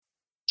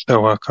So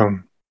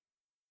welcome.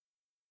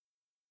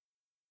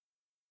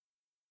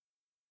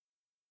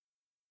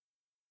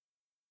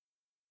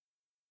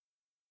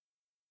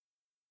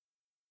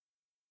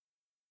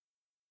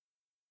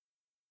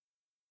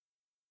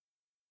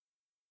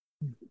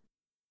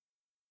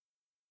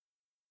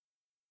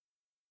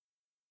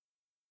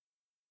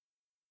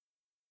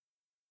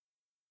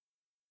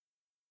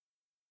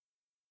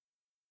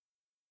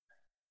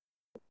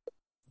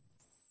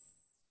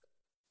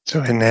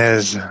 So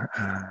Inez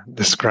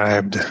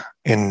described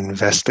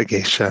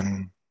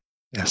investigation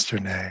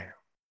yesterday.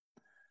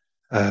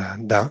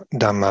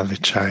 Dhamma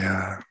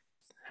Vichaya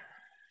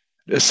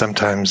is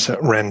sometimes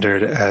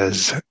rendered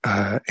as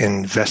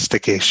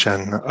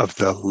investigation of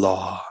the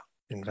law.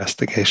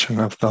 Investigation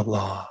of the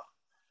law.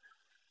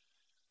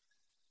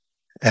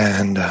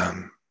 And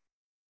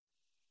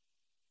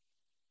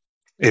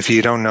if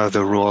you don't know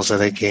the rules of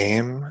the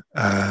game,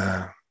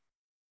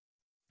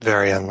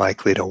 very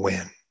unlikely to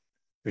win.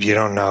 If you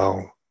don't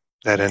know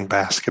that in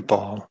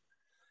basketball,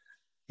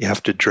 you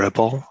have to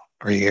dribble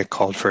or you get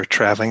called for a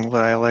traveling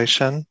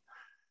violation,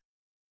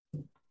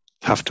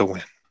 tough to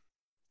win.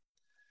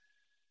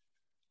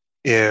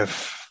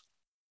 If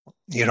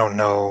you don't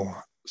know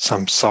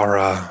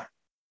samsara,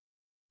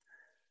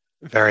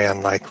 very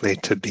unlikely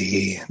to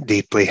be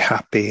deeply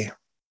happy.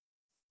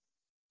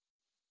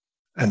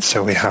 And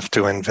so we have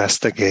to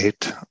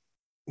investigate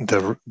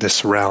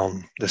this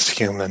realm, this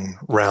human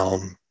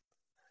realm.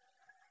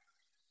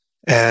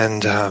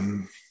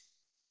 And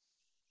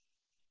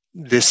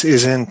this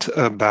isn't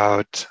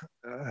about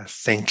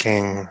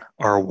thinking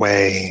our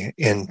way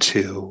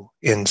into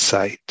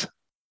insight.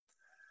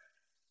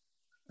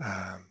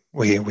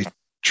 We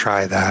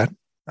try that,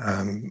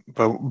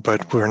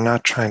 but we're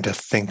not trying to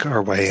think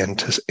our way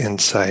into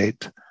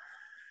insight.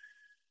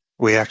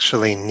 We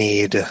actually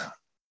need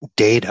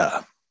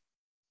data.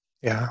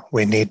 Yeah,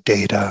 we need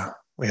data.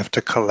 We have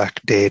to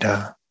collect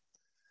data.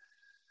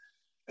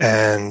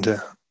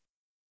 And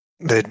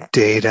the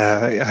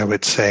data, I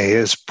would say,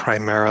 is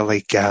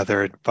primarily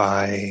gathered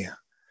by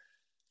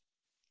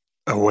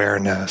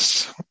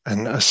awareness,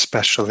 and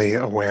especially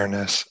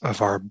awareness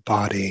of our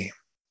body.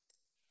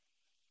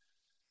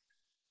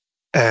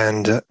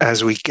 And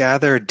as we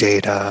gather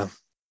data,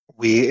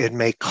 it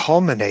may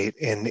culminate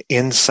in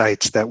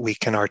insights that we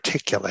can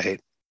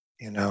articulate,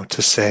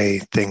 to say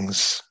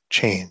things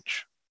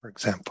change, for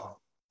example.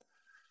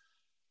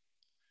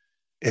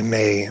 It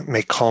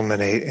may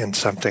culminate in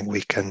something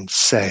we can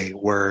say,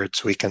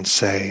 words we can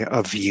say,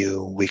 a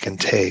view we can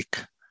take,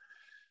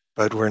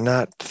 but we're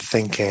not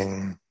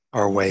thinking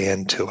our way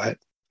into it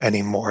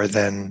any more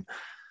than,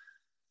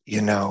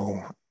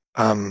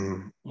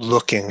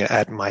 looking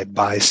at my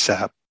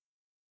bicep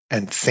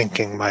and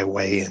thinking my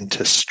way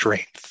into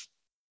strength.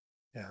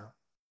 Yeah.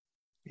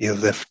 You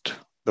lift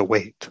the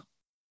weight.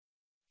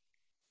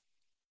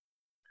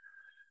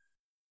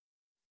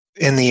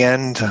 In the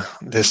end,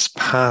 this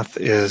path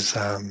is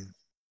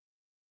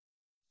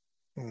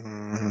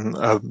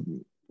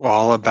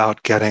all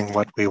about getting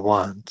what we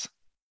want.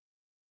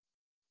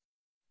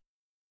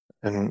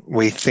 And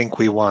we think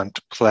we want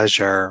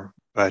pleasure,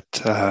 but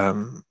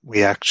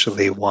we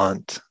actually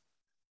want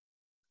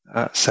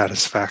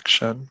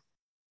satisfaction.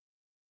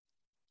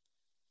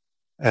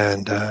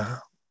 And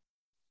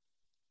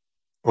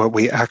what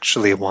we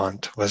actually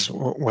want was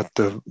what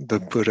the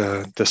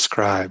Buddha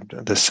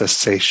described, the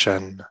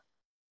cessation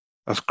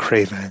of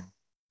craving.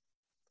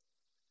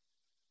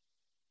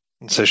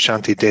 And so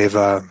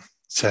Shantideva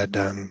said,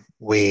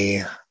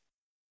 we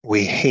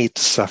hate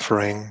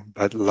suffering,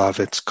 but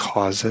love its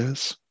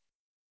causes.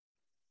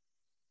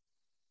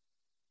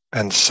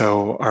 And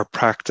so our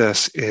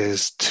practice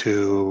is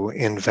to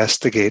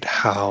investigate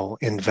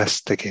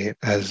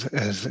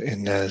as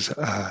Inez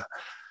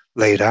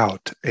laid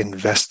out,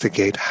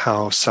 investigate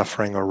how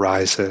suffering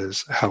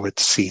arises, how it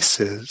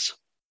ceases.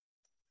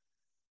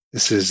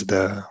 This is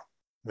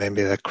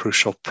maybe the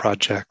crucial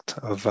project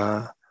of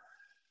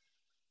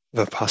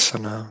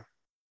Vipassana.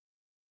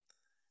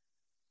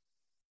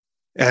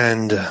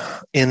 And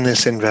in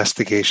this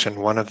investigation,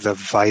 one of the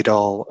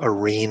vital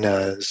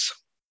arenas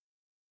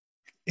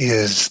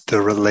is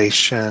the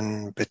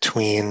relation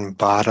between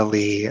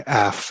bodily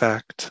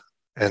affect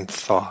and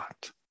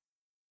thought.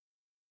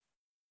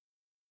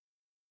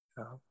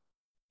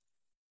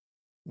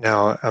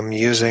 Now, I'm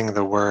using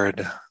the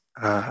word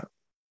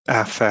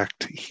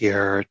affect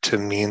here to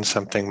mean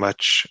something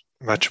much,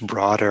 much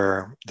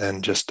broader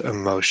than just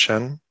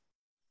emotion.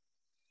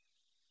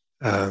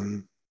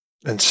 And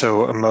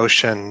so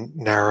emotion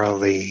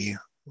narrowly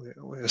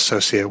we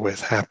associate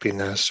with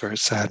happiness or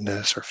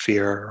sadness or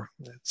fear,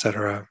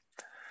 etc.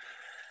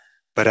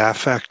 But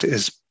affect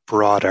is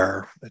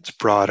broader. It's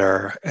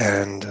broader,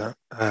 and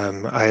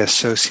I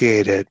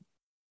associate it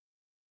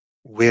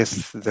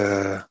with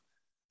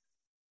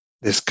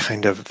this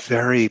kind of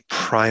very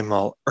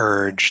primal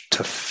urge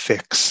to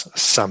fix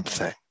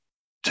something,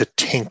 to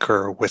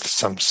tinker with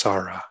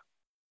samsara.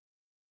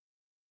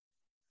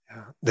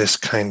 This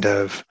kind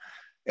of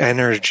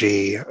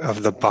energy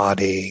of the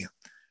body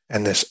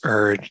and this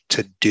urge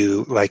to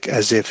do, like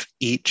as if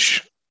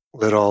each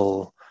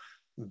little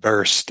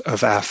burst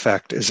of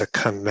affect is a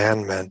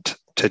commandment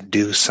to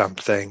do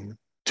something,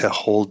 to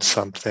hold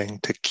something,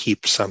 to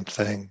keep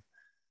something.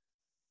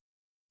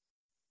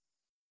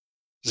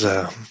 There's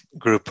a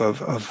group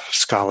of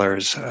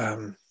scholars,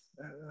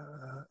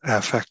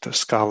 affective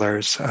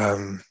scholars.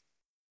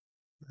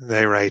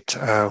 They write,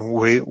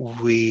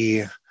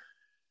 we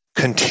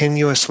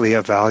continuously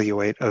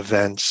evaluate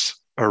events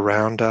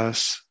around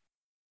us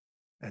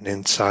and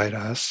inside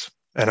us,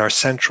 and our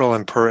central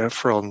and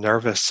peripheral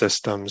nervous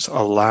systems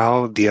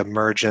allow the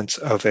emergence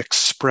of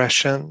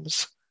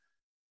expressions,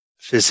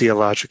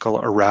 physiological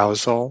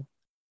arousal,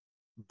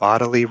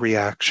 bodily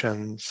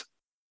reactions,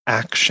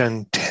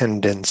 action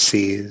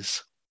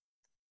tendencies,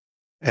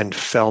 and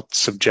felt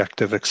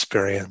subjective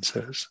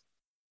experiences.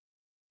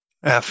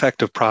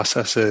 Affective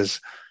processes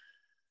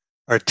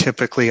are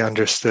typically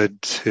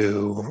understood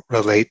to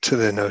relate to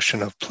the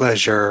notion of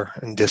pleasure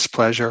and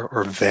displeasure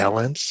or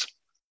valence,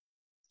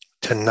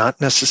 to not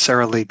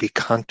necessarily be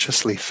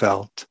consciously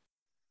felt,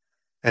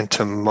 and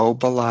to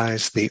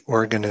mobilize the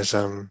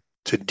organism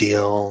to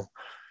deal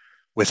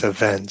with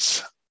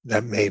events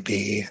that may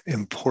be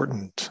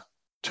important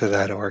to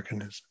that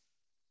organism.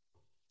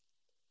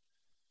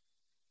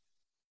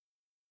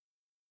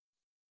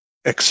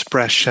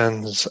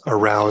 Expressions,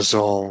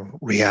 arousal,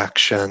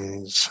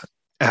 reactions,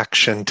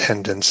 action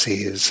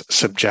tendencies,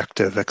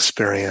 subjective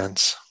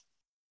experience.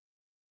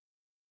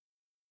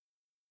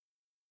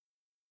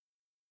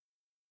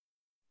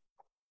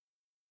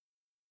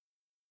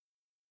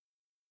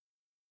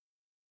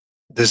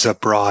 This is a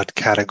broad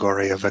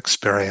category of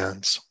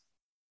experience,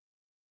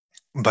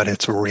 but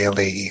it's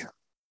really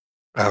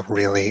a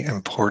really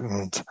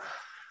important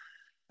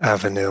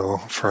avenue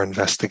for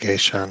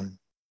investigation,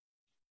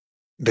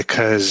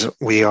 because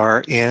we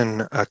are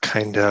in a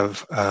kind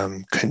of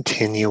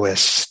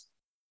continuous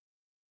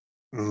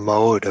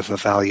mode of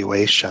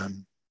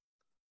evaluation.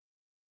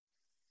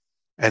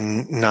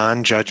 And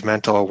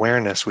non-judgmental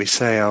awareness, we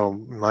say, oh,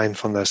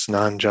 mindfulness,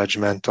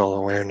 non-judgmental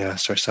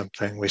awareness or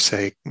something.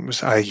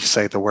 I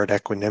say the word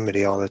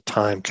equanimity all the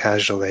time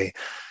casually,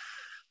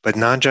 but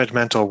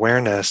non-judgmental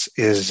awareness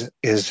is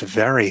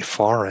very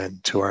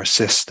foreign to our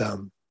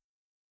system.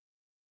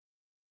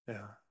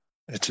 Yeah,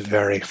 it's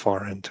very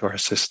foreign to our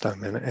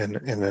system in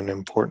an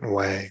important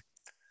way.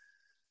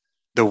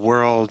 The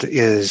world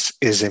is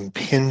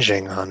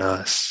impinging on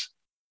us.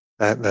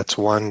 That's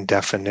one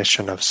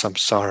definition of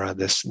samsara,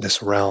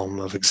 this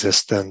realm of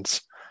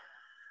existence.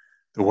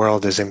 The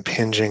world is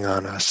impinging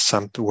on us.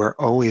 We're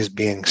always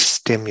being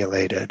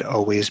stimulated,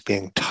 always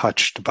being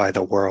touched by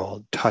the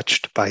world,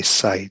 touched by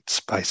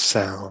sights, by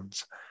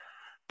sounds,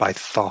 by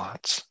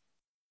thoughts.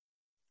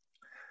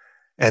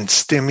 And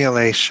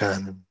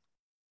stimulation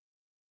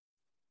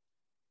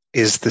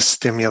is the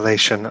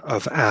stimulation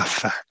of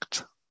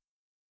affect.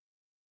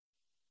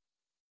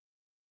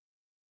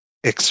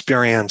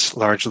 Experience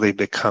largely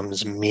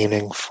becomes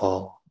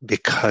meaningful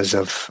because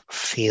of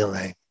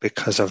feeling,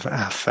 because of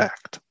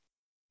affect.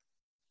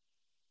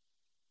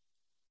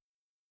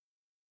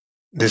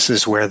 This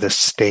is where the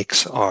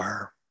stakes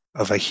are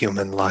of a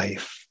human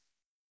life.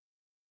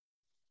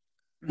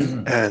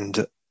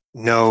 And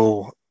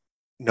no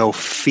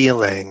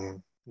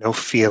feeling, no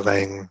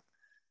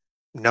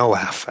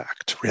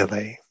affect,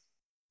 really.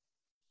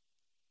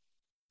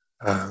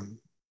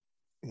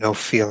 No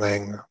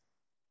feeling,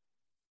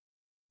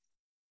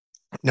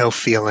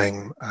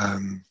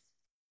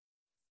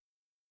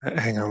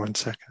 hang on one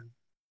second.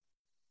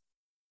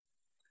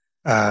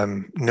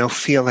 No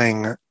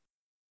feeling,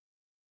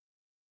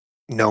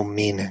 no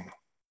meaning.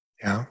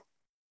 Yeah?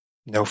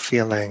 No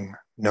feeling,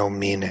 no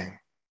meaning.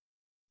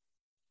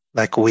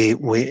 Like we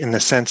in the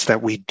sense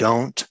that we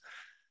don't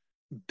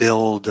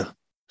build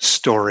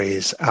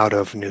stories out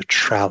of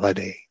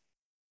neutrality.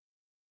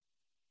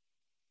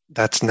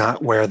 That's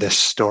not where the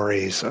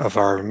stories of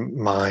our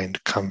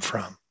mind come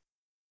from.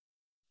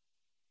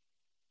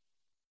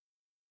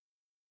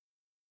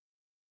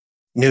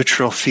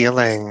 Neutral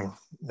feeling,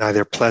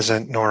 neither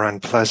pleasant nor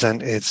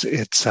unpleasant,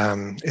 it's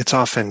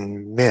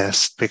often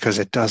missed because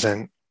it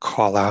doesn't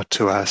call out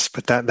to us,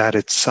 but that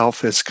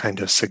itself is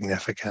kind of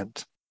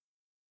significant.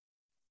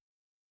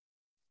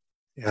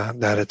 Yeah,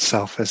 that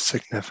itself is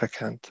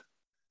significant.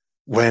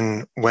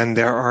 When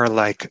there are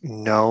like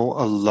no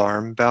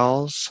alarm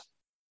bells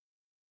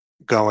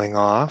going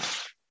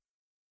off,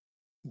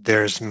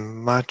 there's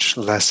much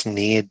less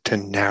need to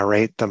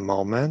narrate the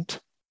moment.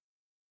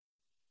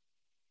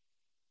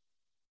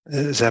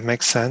 Does that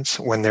make sense?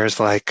 When there's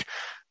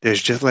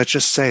just, let's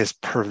just say it's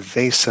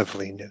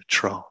pervasively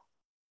neutral.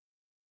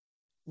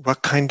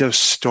 What kind of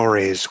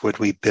stories would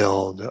we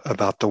build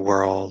about the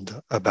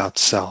world, about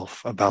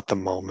self, about the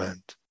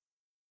moment?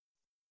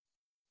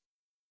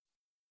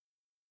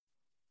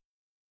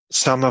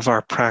 Some of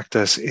our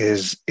practice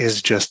is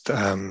just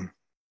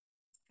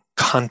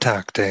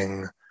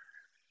contacting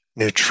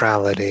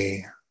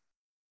neutrality,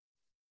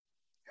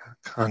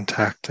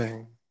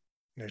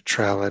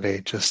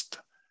 just,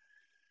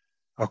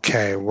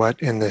 okay, what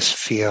in this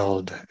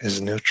field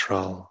is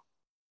neutral?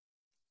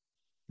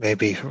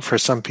 Maybe for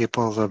some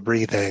people, the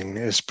breathing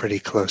is pretty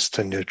close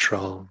to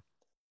neutral,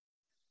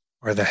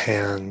 or the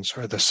hands,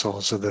 or the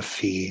soles of the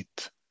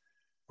feet,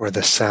 or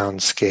the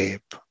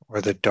soundscape, or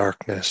the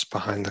darkness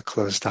behind the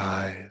closed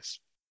eyes.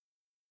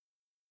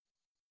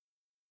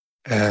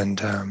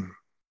 And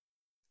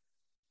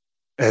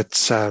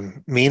it's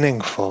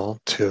meaningful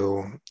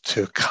to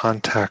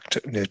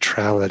contact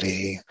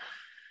neutrality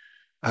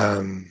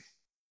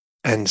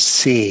and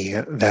see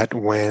that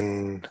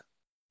when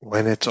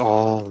it's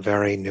all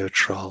very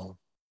neutral,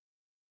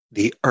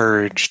 the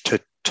urge to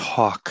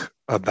talk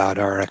about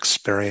our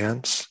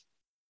experience,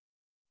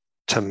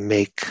 to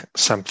make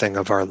something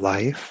of our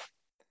life,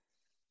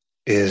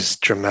 is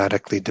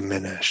dramatically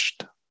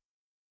diminished.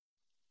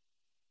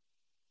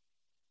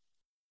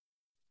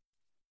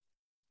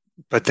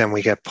 But then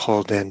we get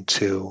pulled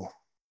into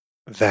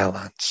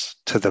valence,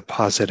 to the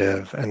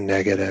positive and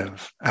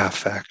negative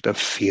affect of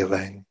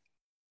feeling.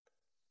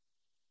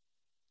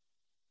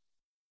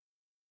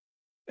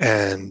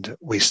 And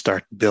we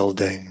start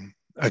building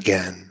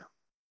again.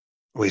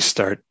 We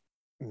start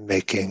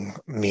making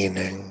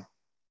meaning.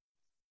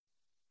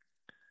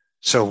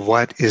 So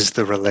what is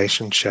the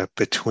relationship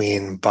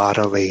between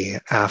bodily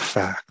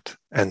affect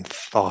and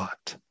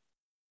thought?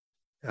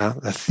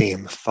 The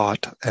theme,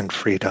 thought and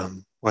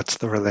freedom. What's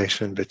the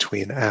relation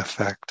between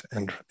affect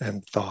and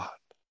thought?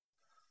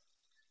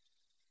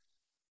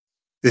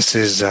 This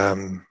is,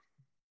 I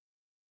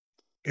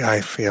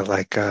feel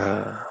like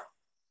a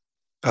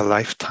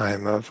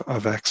lifetime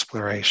of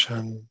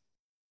exploration.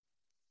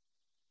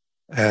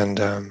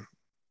 And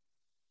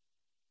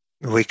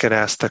we could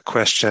ask the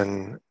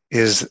question,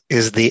 is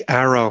the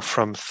arrow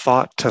from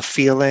thought to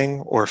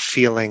feeling or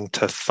feeling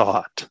to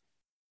thought?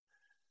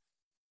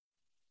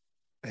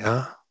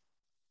 Yeah.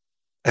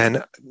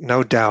 And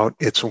no doubt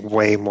it's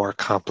way more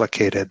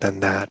complicated than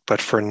that. But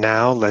for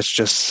now, let's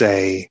just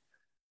say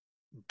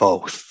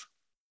both.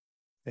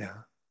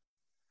 Yeah.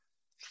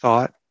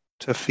 Thought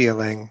to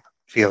feeling,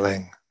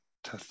 feeling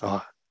to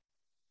thought.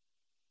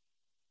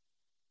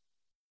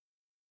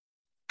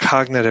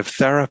 Cognitive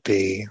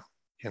therapy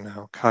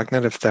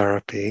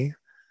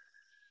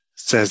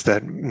says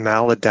that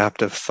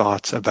maladaptive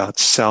thoughts about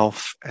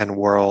self and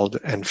world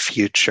and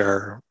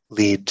future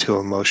lead to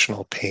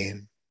emotional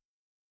pain,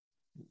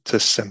 to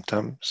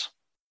symptoms.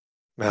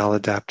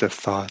 Maladaptive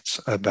thoughts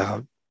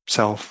about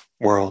self,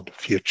 world,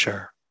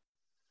 future.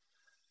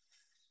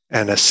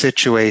 And a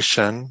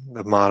situation,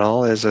 the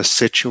model is a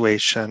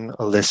situation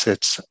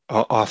elicits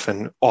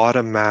often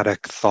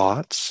automatic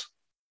thoughts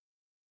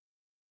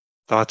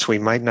we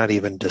might not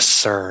even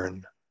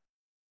discern,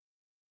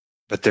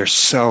 but they're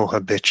so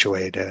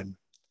habituated.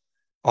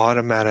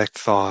 Automatic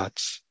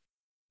thoughts,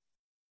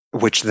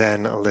 which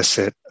then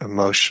elicit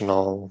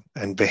emotional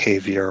and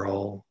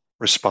behavioral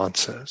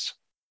responses,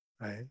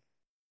 right?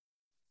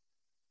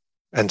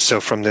 And so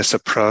from this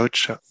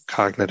approach,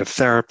 cognitive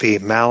therapy,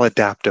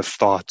 maladaptive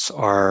thoughts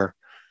are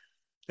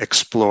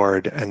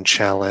explored and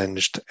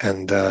challenged,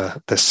 and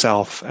the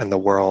self and the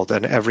world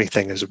and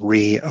everything is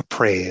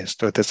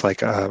reappraised. It's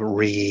like a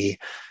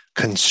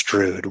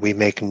reconstrued. We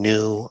make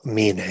new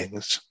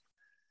meanings.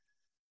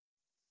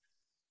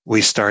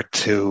 We start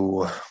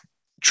to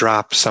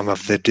drop some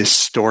of the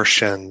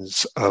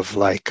distortions of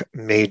like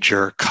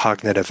major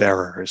cognitive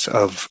errors,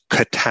 of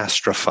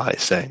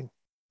catastrophizing,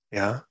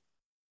 yeah,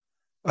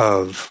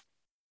 of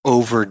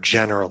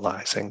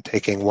overgeneralizing,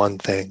 taking one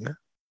thing,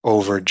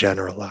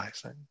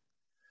 overgeneralizing,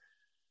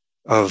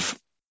 of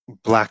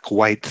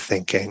black-white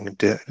thinking,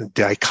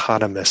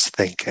 dichotomous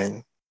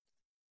thinking.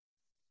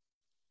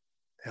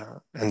 Yeah.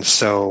 And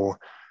so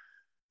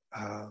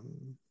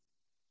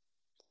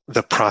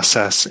the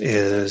process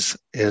is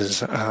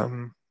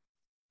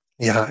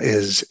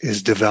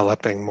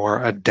developing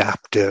more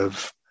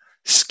adaptive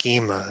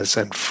schemas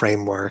and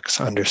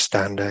frameworks,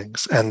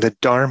 understandings. And the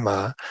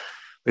Dharma,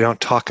 we don't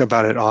talk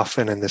about it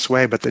often in this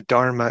way, but the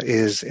Dharma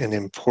is in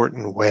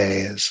important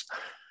ways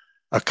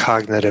a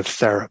cognitive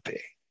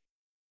therapy.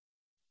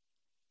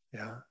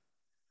 Yeah.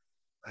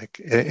 Like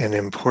in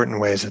important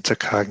ways, it's a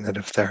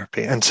cognitive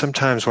therapy. And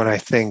sometimes when I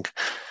think,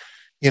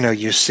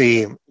 you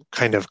see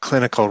kind of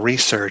clinical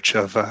research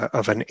of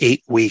an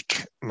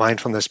 8-week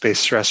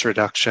mindfulness-based stress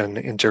reduction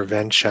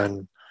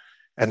intervention,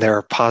 and there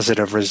are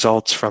positive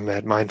results from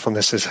it.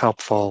 Mindfulness is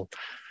helpful.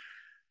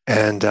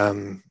 And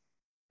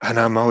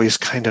I'm always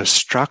kind of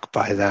struck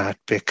by that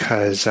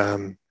because,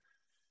 when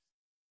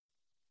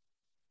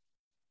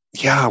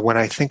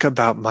I think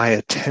about my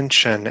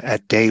attention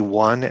at day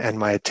 1 and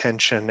my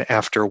attention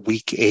after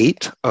week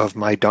 8 of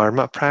my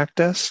Dharma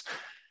practice,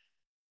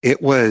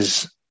 it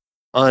was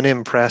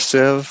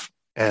unimpressive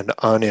and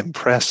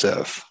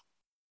unimpressive.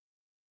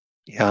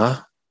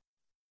 Yeah.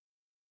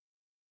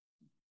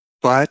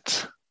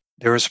 But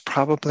there was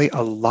probably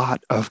a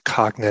lot of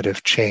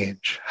cognitive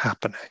change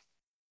happening.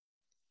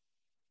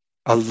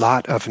 A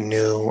lot of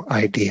new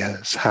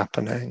ideas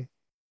happening.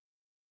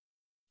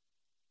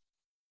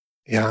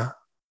 Yeah.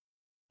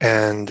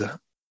 And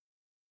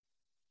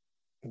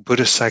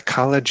Buddhist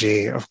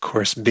psychology, of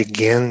course,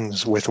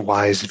 begins with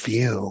wise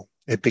view.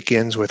 It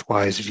begins with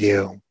wise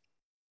view.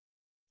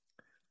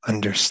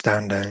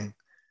 understanding.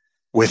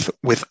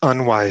 With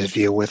unwise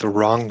view, with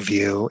wrong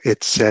view,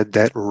 it's said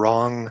that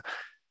wrong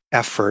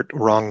effort,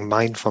 wrong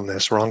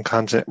mindfulness, wrong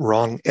concept,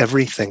 wrong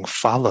everything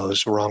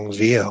follows wrong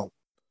view,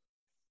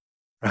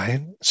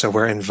 right? So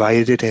we're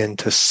invited in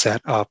to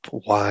set up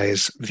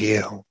wise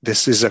view.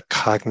 This is a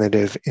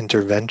cognitive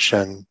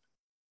intervention.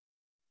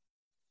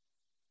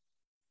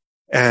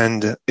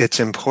 And it's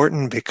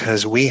important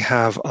because we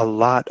have a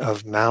lot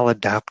of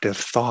maladaptive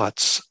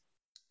thoughts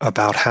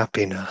about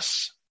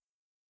happiness.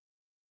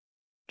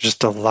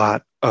 Just a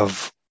lot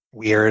of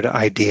weird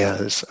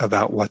ideas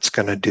about what's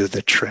going to do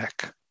the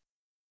trick.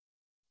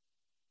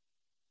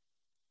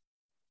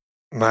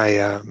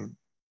 My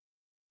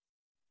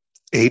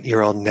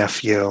 8-year-old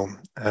nephew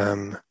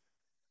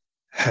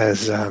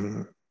has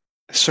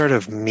sort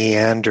of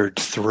meandered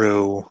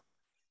through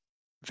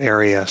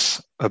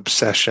various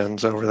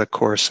obsessions over the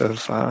course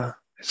of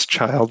his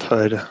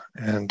childhood.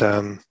 And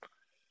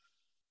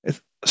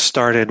it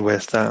started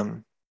with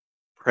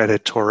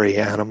predatory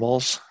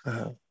animals.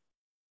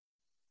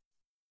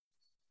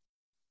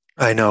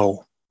 I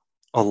know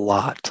a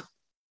lot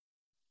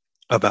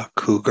about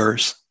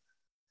cougars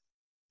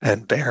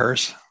and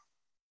bears,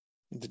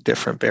 the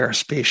different bear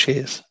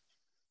species,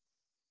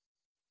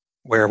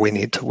 where we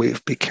need to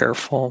be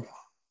careful.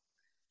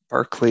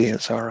 Berkeley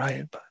is all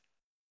right, but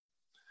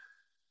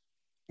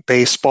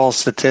baseball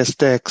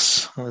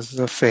statistics was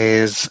a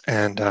phase,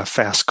 and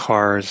fast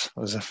cars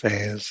was a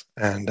phase.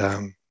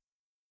 And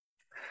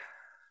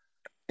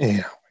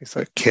he's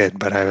a kid,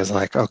 but I was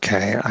like,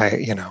 okay,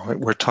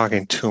 we're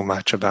talking too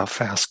much about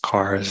fast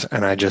cars,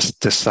 and I just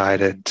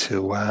decided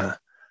to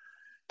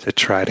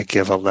try to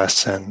give a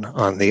lesson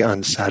on the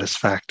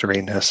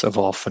unsatisfactoriness of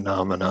all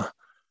phenomena.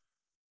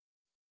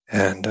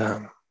 And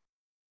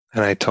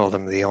I told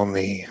him the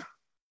only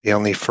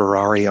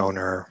Ferrari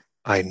owner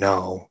I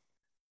know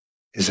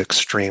is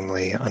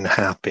extremely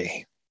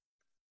unhappy.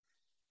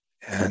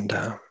 And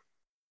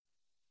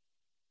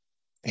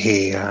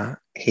he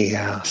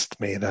asked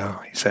me, though,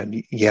 he said,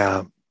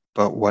 yeah,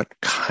 but what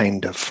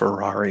kind of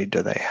Ferrari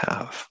do they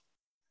have?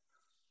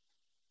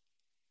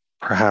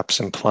 Perhaps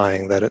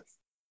implying that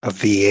a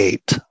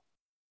V8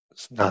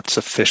 is not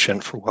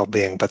sufficient for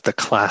well-being, but the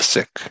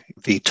classic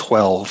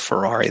V12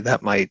 Ferrari,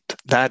 that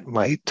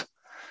might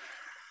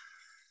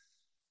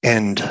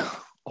end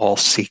all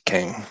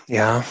seeking.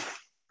 Yeah,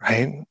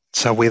 right?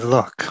 So we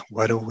look,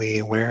 where do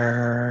we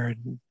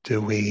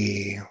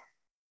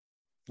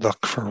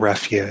look for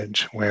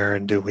refuge? Where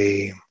do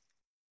we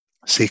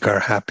seek our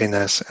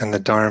happiness? And the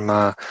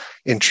Dharma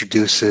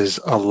introduces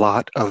a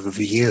lot of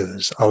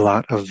views.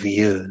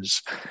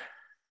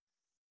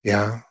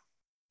 Yeah.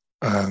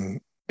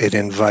 It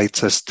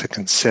invites us to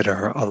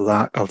consider a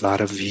lot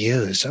of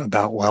views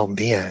about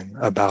well-being,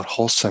 about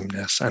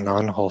wholesomeness and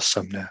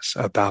unwholesomeness,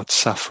 about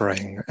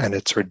suffering and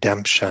its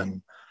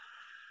redemption,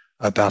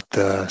 about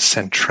the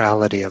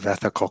centrality of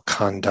ethical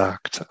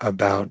conduct,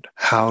 about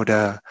how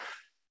to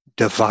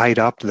divide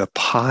up the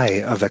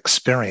pie of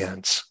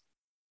experience,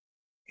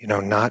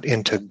 not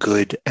into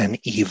good and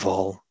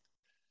evil,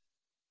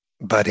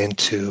 but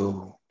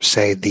into,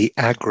 say, the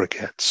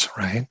aggregates,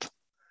 right?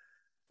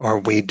 Or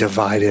we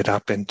divide it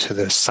up into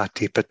the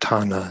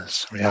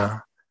satipatthanas, yeah?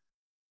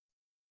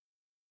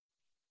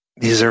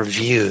 These are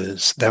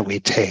views that we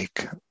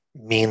take,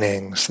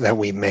 meanings that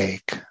we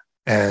make,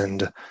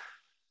 and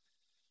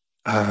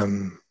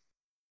over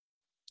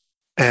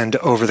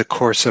the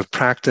course of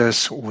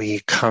practice, we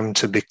come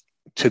to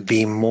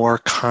be more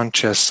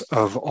conscious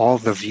of all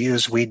the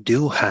views we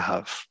do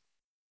have,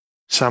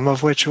 some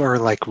of which are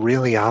like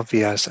really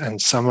obvious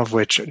and some of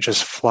which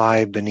just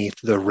fly beneath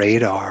the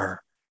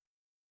radar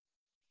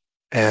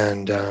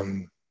and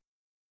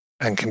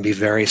can be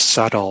very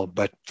subtle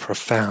but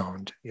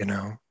profound,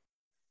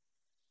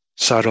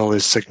 Subtle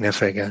is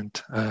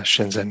significant,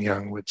 Shinzen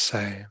Young would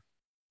say.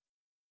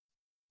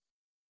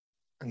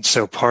 And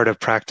so part of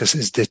practice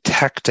is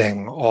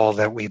detecting all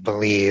that we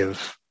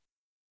believe.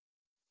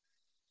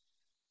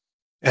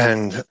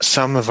 And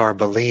some of our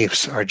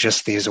beliefs are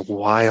just these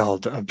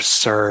wild,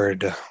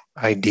 absurd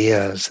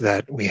ideas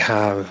that we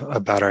have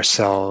about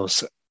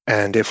ourselves.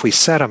 And if we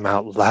said them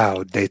out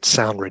loud, they'd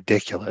sound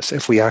ridiculous.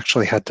 If we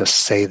actually had to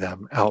say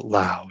them out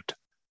loud,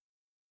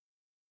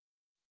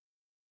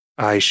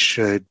 I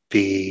should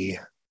be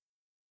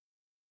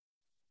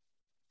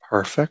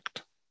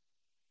perfect.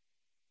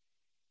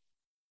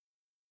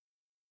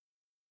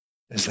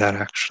 Is that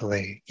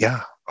actually,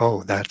 yeah,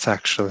 oh, that's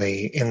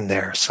actually in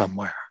there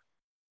somewhere.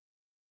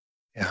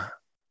 Yeah.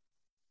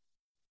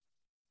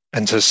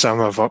 And so some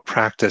of what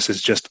practice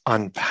is just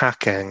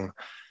unpacking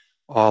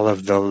all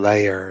of the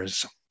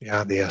layers,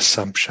 the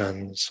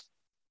assumptions.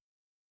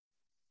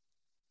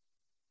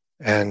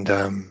 And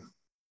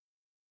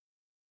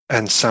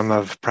some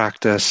of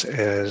practice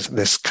is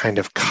this kind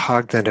of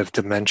cognitive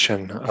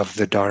dimension of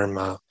the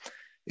Dharma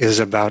is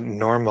about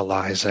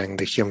normalizing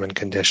the human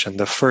condition.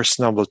 The first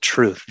noble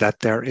truth, that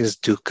there is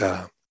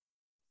dukkha.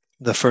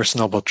 The first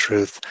noble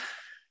truth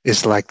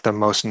is like the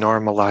most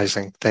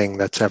normalizing thing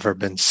that's ever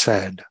been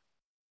said.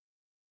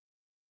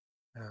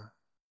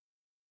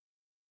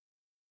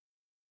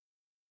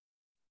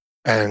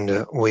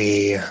 And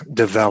we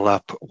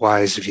develop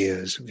wise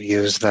views,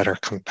 views that are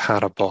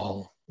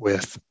compatible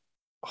with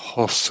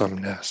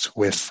wholesomeness,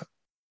 with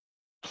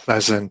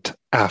pleasant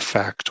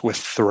affect, with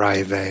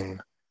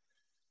thriving,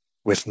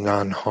 with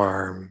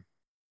non-harm.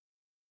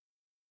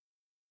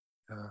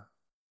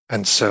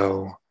 And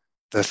so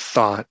the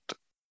thought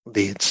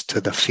leads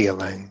to the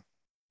feeling.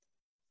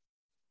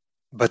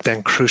 But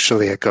then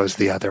crucially, it goes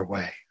the other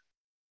way.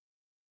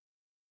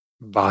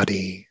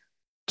 Body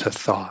to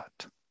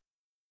thought.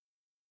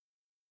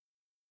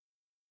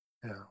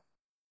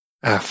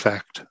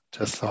 Affect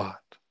to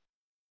thought.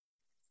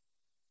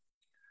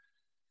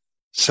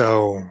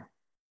 So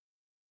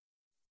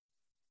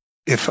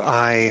if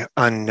I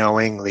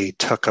unknowingly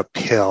took a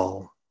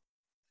pill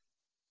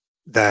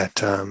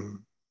that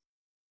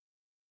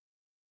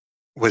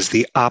was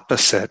the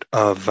opposite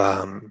of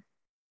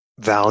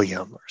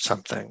Valium or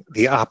something,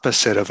 the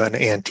opposite of an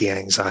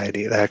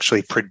anti-anxiety that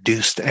actually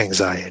produced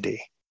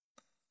anxiety,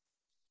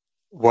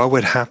 what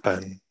would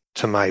happen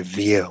to my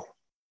view?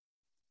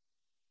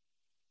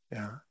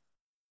 Yeah.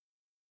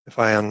 If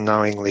I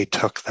unknowingly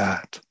took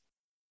that,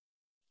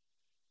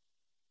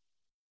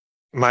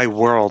 my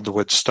world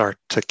would start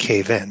to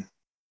cave in.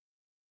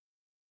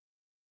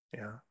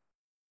 Yeah.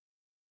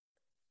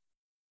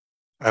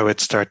 I would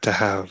start to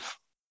have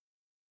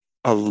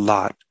a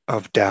lot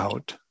of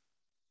doubt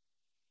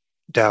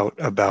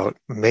about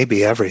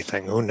maybe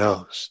everything. Who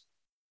knows?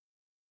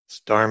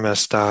 It's Dharma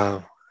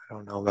stuff. I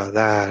don't know about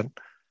that.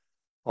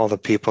 All the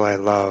people I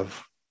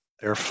love,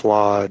 they're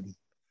flawed.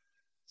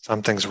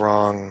 Something's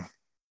wrong.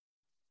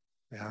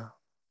 Yeah.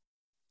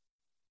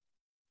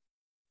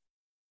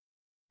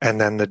 And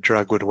then the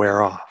drug would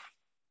wear off.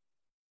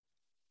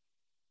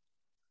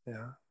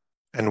 Yeah.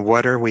 And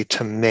what are we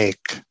to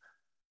make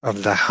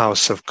of the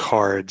house of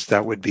cards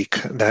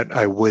that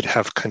I would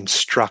have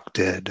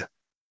constructed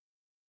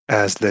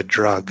as the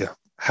drug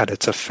had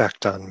its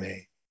effect on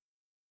me?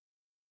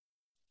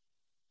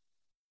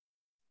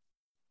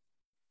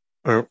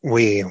 Or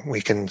we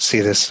can see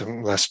this in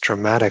a less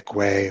dramatic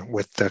way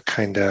with the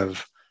kind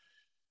of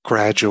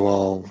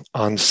gradual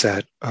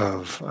onset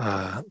of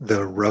the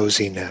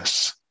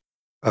rosiness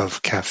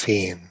of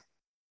caffeine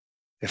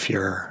if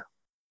you're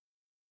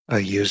a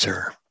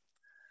user.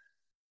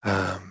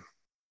 And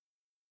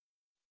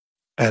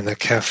the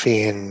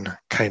caffeine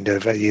kind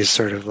of is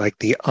sort of like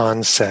the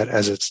onset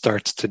as it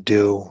starts to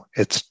do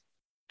its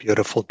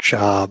beautiful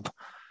job.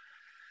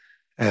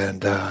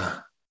 And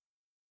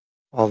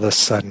all of a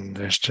sudden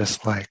there's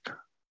just like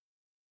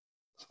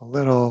a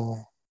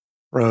little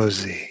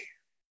rosy.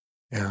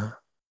 Yeah.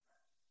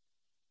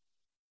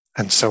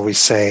 And so we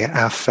say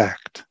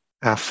affect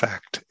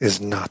is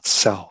not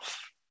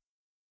self.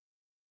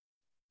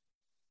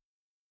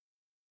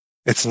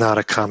 It's not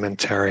a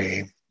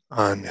commentary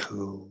on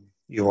who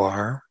you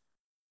are.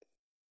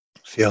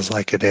 It feels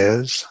like it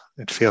is.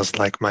 It feels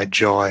like my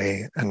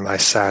joy and my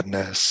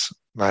sadness,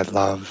 my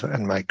love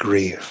and my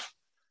grief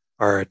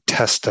are a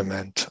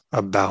testament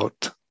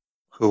about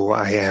who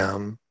I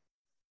am.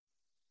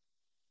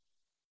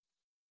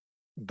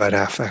 But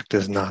affect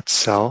is not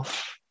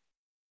self.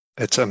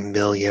 It's a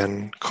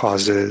million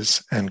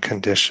causes and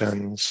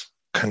conditions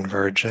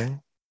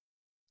converging.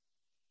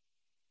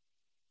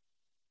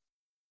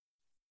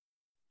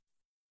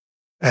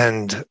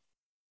 And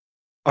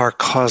our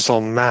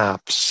causal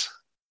maps,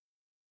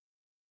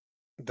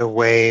 the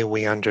way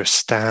we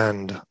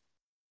understand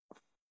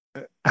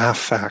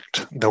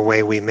affect, the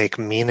way we make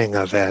meaning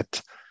of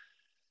it,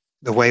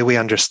 the way we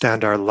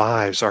understand our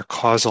lives, our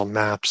causal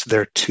maps,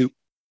 they're too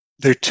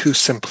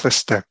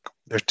simplistic.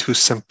 They're too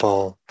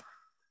simple.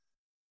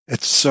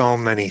 It's so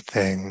many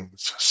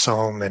things,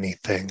 so many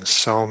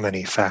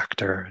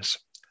factors.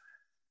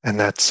 And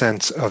that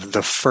sense of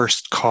the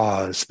first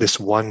cause, this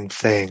one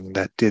thing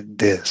that did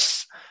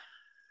this,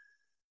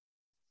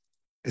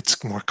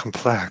 it's more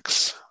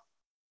complex.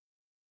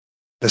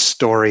 The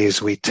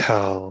stories we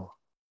tell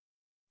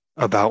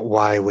about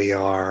why we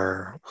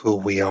are who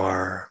we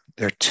are,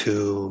 they're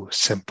too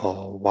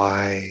simple.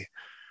 Why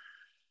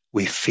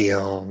we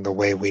feel the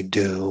way we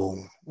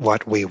do,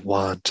 what we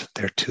want,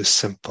 they're too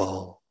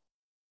simple.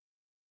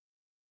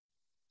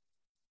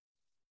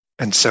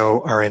 And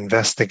so our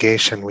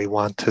investigation, we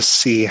want to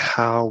see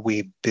how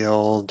we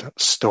build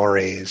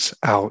stories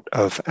out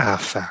of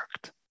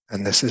affect.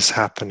 And this is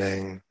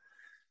happening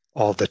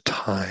all the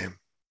time.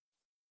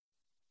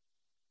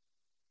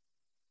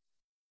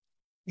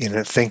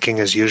 Thinking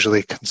is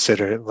usually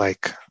considered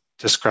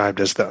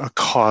described as a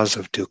cause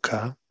of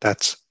dukkha.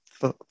 That's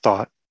the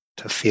thought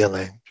to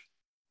feeling.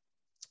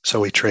 So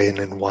we train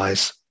in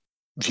wise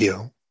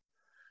view.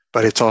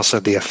 But it's also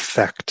the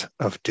effect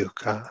of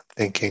dukkha,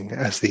 thinking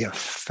as the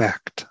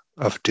effect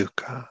of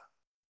dukkha,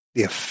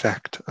 the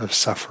effect of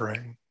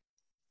suffering.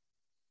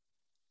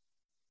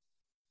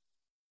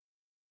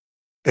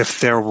 If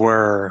there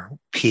were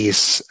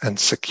peace and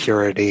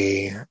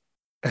security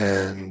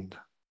and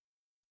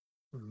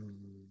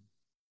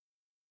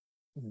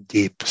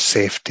deep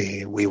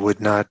safety, we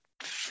would not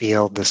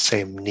feel the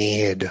same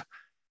need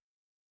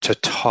to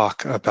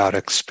talk about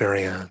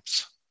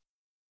experience.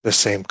 the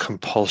same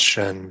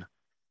compulsion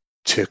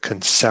to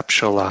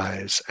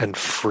conceptualize and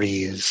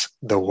freeze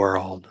the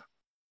world.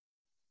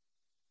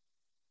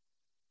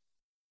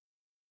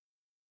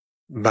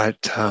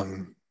 But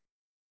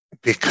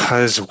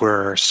because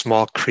we're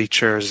small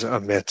creatures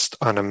amidst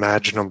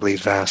unimaginably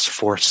vast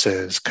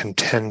forces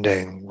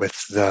contending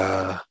with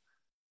the,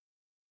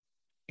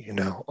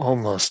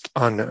 almost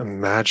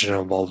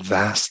unimaginable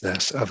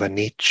vastness of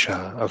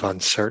anicca, of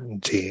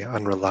uncertainty,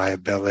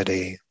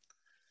 unreliability,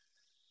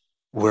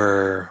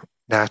 we're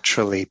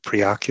naturally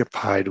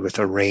preoccupied with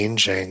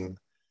arranging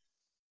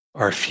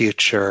our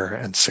future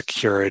and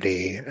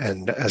security.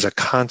 And as a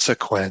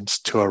consequence,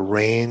 to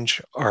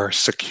arrange our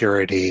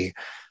security,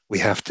 we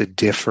have to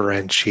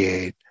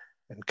differentiate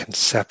and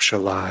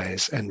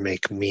conceptualize and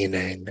make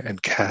meaning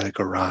and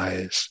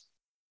categorize.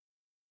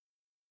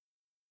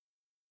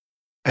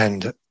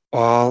 And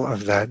all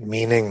of that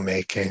meaning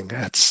making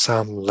at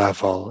some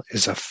level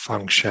is a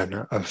function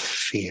of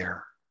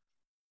fear.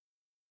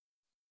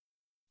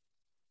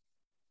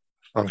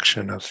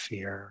 Function of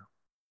fear.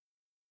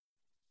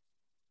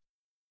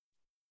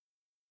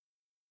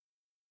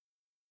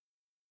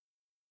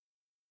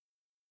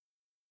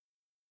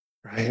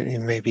 Right?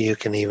 And maybe you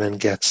can even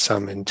get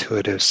some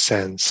intuitive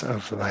sense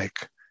of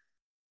like,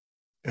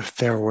 if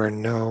there were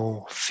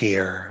no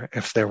fear,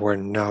 if there were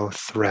no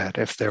threat,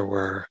 if there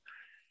were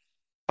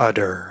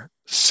utter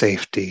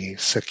safety,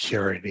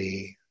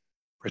 security,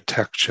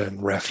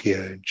 protection,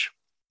 refuge,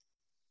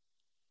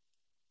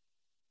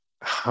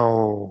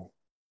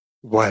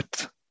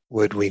 what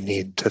would we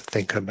need to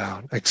think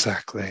about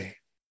exactly?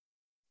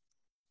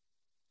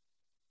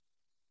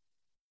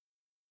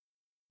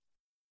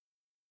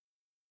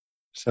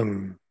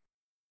 Some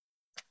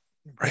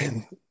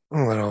brain,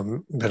 a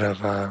little bit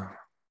of a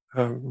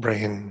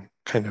brain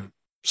kind of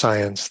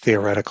science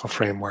theoretical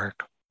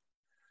framework.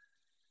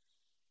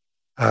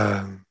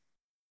 Um,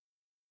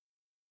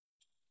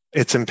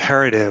 it's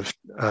imperative.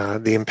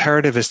 The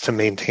imperative is to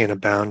maintain a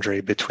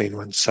boundary between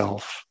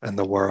oneself and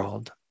the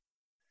world.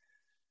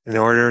 In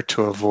order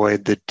to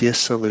avoid the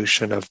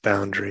dissolution of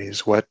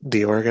boundaries, what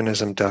the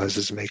organism does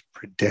is make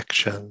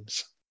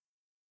predictions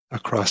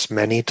across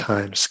many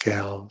time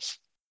scales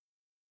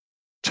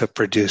to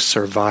produce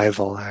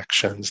survival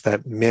actions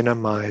that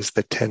minimize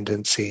the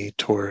tendency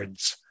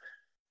towards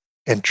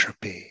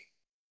entropy.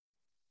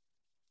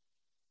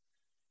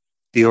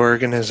 The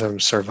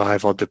organism's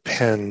survival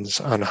depends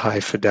on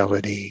high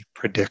fidelity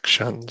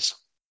predictions.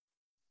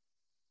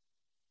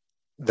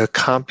 The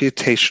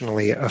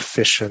computationally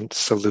efficient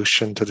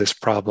solution to this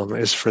problem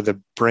is for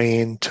the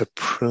brain to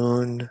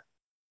prune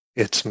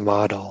its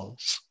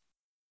models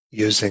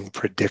using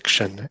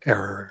prediction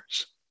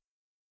errors.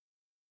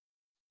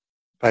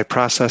 By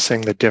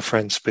processing the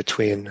difference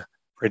between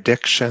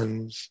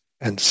predictions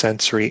and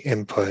sensory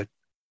input,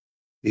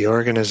 the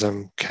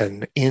organism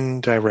can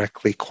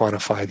indirectly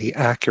quantify the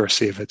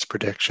accuracy of its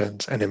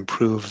predictions and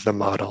improve the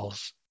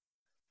models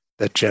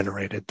that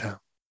generated them.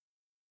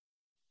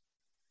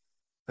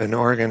 An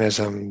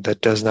organism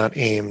that does not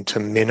aim to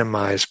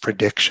minimize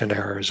prediction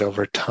errors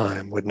over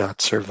time would not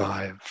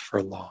survive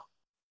for long.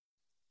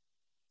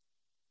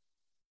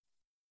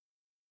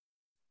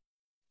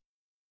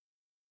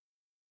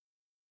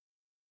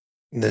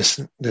 This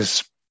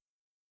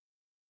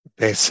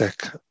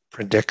basic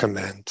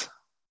predicament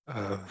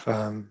of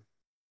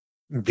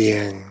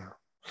being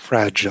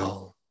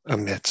fragile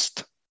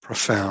amidst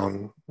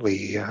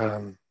profoundly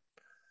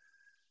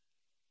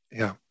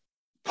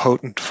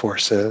potent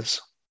forces,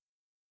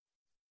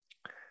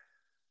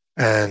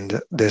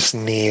 and this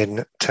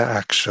need to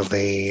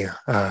actually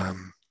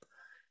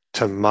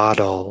to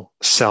model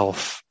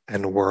self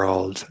and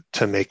world,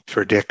 to make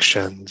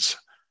predictions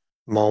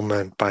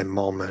moment by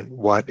moment,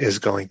 what is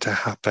going to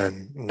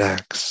happen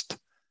next,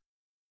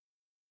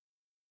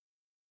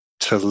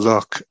 to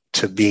look,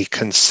 to be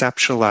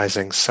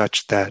conceptualizing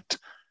such that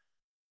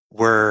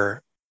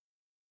we're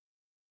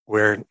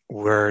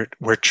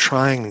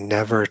trying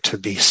never to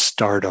be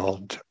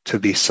startled, to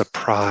be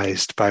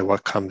surprised by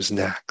what comes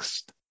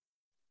next.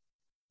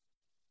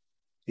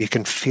 You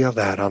can feel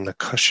that on the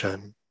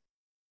cushion.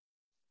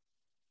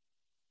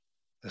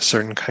 A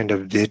certain kind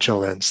of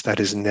vigilance that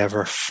is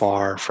never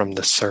far from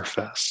the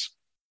surface.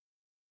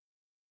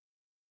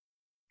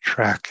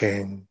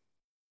 Tracking,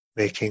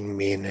 making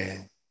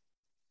meaning,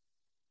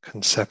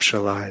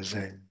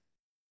 conceptualizing,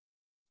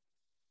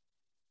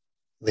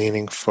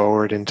 leaning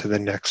forward into the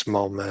next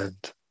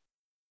moment.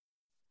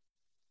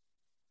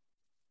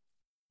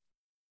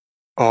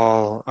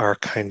 All our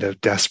kind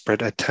of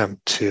desperate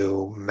attempt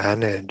to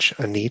manage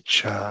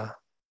anicca.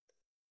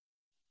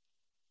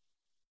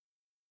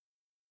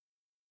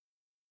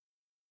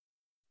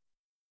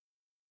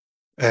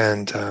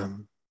 And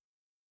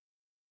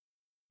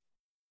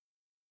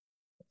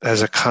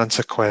as a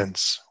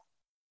consequence,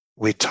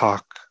 we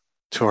talk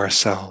to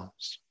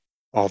ourselves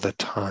all the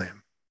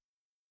time.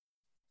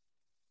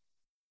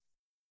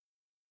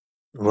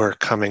 We're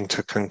coming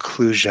to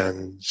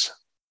conclusions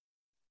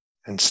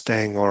and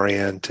staying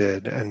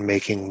oriented and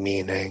making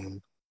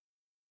meaning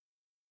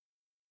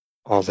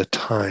all the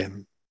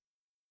time.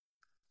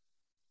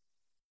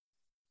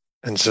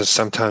 And so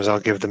sometimes I'll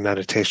give the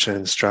meditation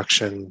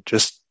instruction,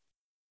 just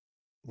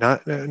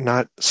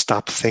not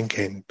stop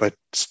thinking, but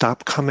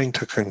stop coming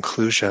to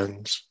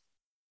conclusions.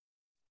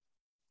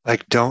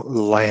 Like, don't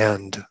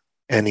land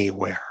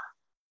anywhere.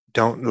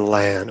 Don't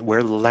land.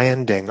 We're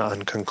landing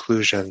on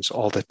conclusions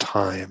all the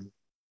time.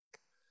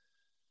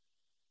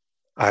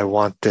 I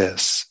want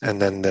this,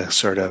 and then the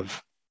sort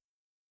of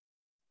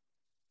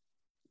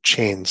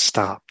chain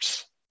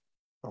stops.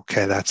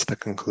 Okay, that's the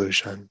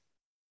conclusion.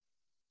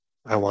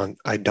 I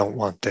don't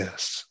want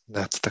this.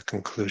 That's the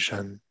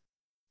conclusion.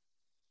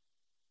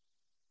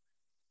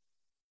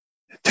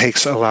 It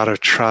takes a lot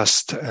of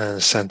trust and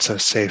a sense of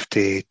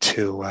safety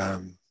uh,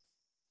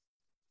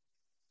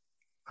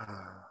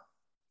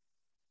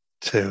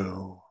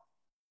 to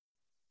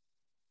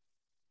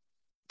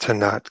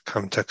not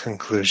come to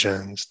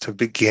conclusions, to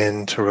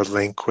begin to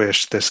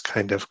relinquish this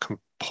kind of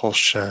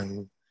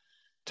compulsion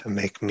to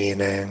make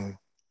meaning.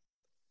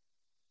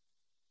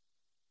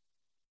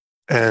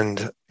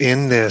 And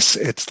in this,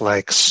 it's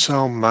like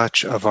so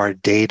much of our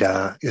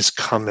data is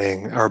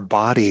coming, our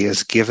body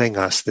is giving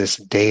us this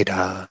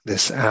data,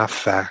 this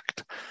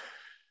affect,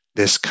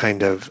 this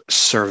kind of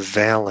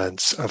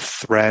surveillance of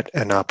threat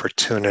and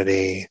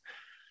opportunity.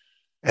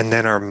 And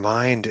then our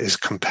mind is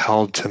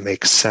compelled to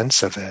make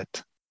sense of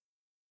it.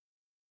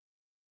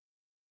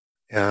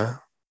 Yeah.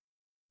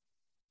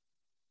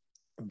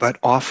 But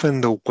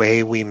often the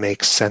way we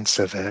make sense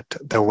of it,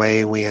 the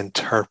way we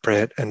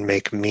interpret and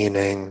make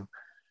meaning,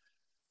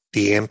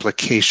 the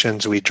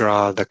implications we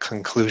draw, the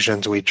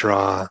conclusions we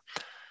draw,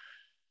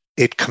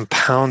 it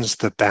compounds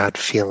the bad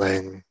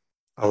feeling,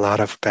 a lot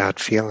of bad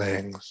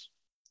feelings,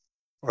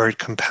 or it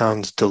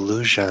compounds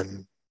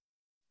delusion.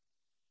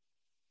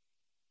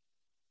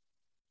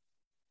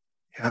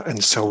 Yeah,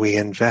 and so we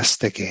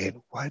investigate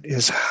what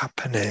is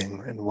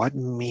happening and what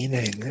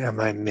meaning am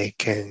I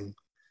making.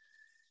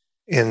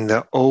 In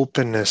the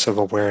openness of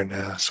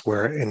awareness,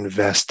 we're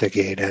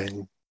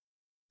investigating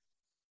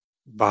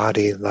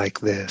body like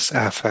this,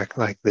 affect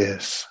like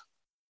this,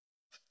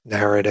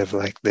 narrative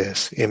like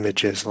this,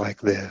 images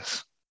like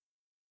this.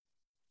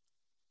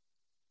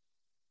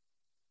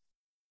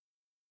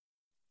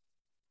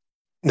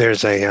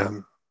 There's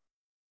a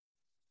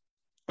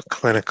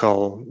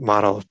clinical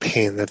model of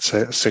pain that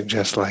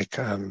suggests like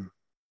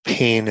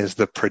pain is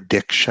the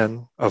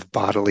prediction of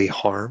bodily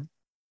harm.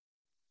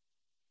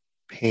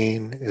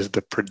 Pain is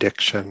the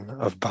prediction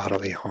of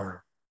bodily harm.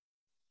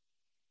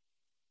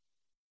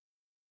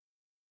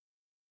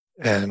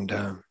 And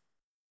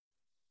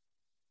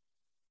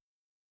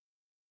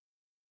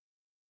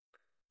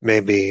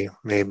maybe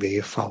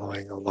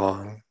following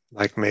along,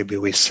 like maybe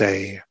we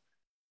say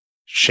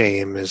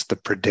shame is the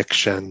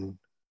prediction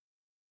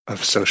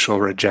of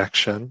social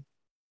rejection,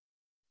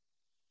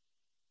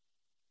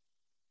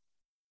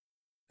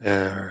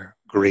 or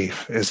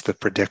grief is the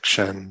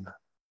prediction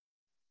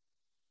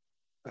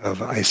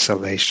of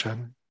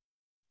isolation,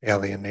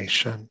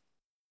 alienation.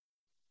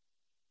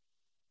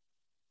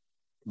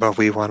 But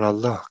we want to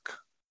look.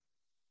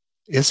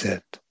 Is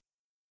it?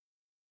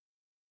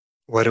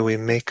 What do we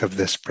make of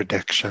this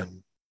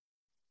prediction?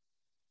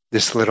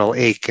 This little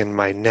ache in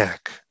my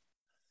neck,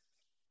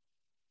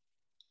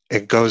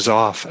 it goes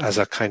off as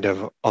a kind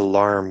of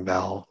alarm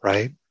bell,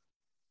 right?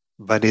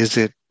 But is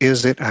it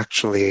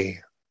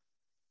actually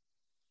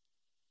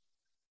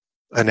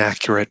an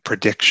accurate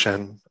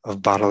prediction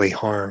of bodily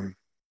harm?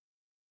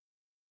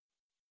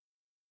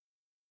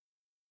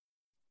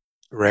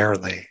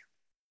 Rarely.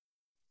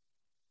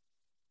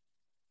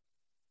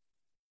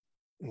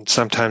 And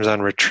sometimes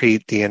on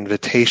retreat, the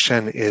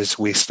invitation is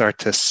we start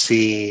to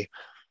see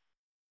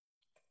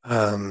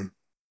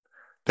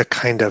the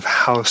kind of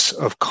house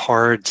of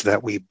cards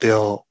that we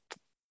build,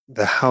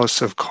 the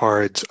house of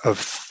cards of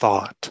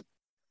thought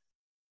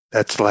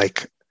that's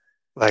like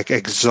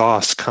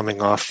exhaust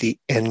coming off the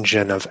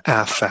engine of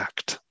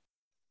affect.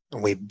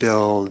 And we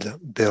build,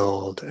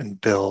 and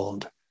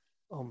build.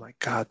 Oh my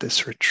God,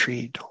 this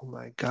retreat. Oh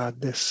my God,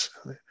 this.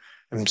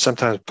 And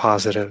sometimes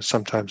positive,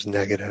 sometimes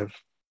negative.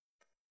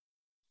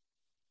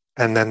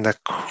 And then the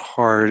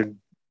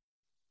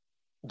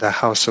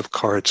house of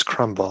cards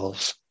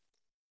crumbles.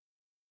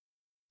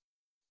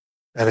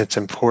 And it's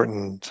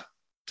important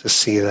to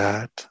see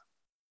that,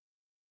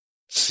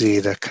 see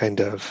the kind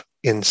of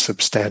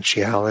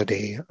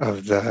insubstantiality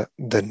of the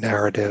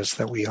narratives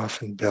that we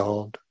often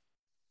build.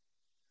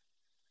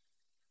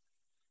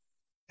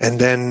 And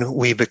then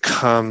we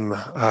become,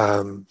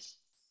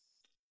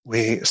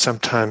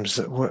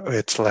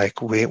 it's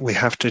like we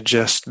have to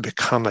just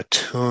become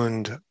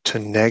attuned to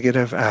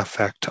negative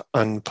affect, to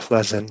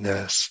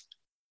unpleasantness,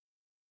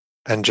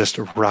 and just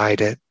ride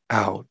it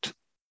out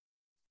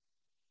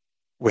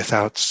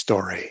without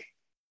story,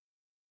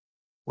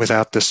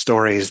 without the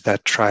stories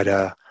that try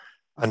to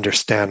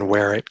understand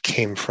where it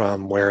came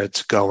from, where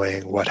it's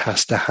going, what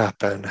has to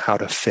happen, how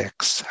to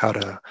fix,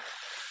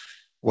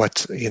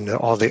 what's,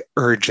 all the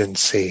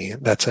urgency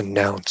that's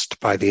announced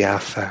by the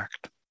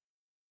affect.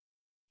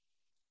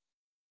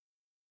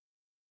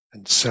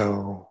 And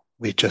so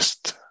we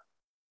just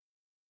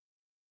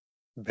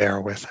bear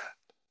with it.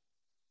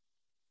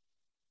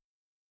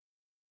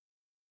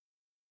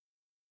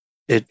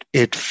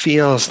 it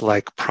feels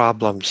like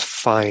problems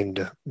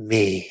find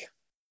me,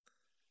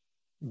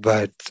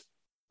 but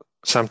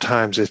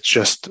sometimes it's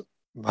just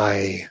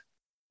my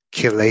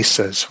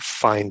kilesas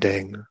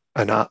finding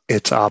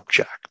its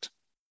object.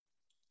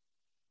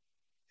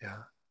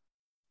 Yeah.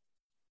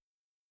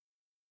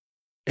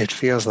 It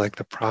feels like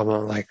the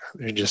problem, like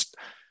they're just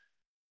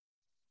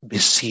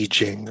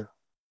besieging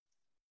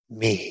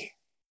me,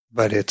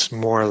 but it's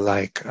more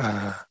like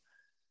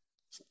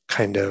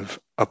kind of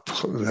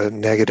the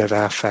negative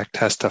affect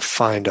has to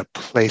find a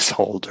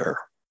placeholder.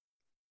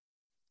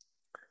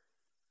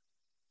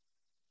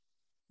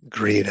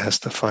 Greed has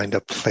to find a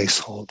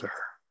placeholder.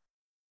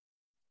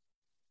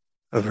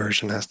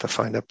 Aversion has to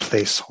find a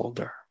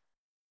placeholder.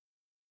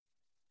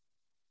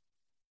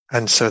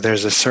 And so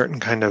there's a certain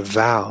kind of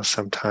vow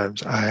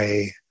sometimes.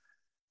 I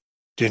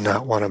do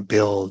not want to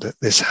build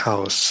this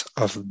house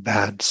of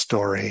bad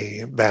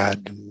story,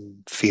 bad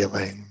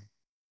feeling,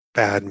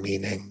 bad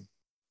meaning.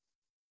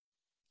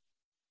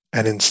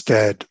 And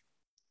instead,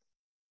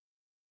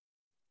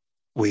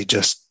 we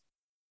just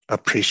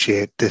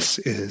appreciate this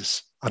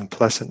is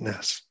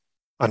unpleasantness.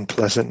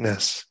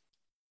 Unpleasantness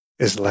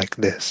is like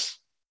this.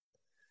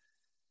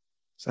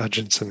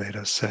 Ajahn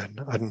Sumedho said,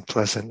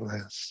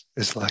 unpleasantness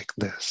is like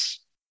this.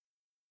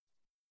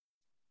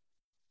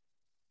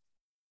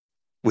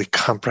 We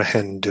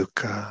comprehend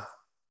dukkha.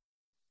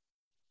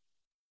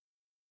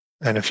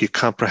 And if you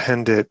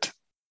comprehend it,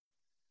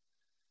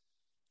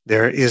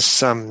 there is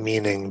some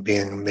meaning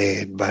being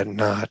made, but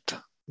not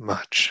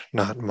much,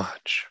 not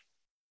much.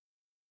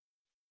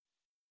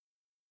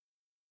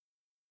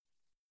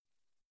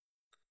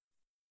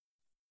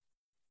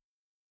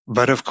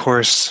 But of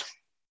course,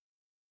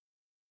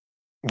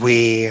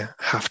 we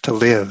have to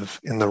live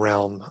in the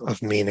realm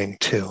of meaning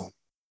too.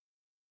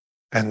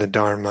 And the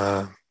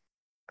Dharma,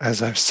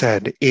 as I've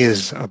said,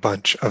 is a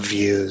bunch of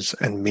views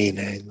and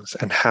meanings,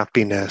 and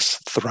happiness,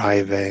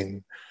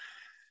 thriving,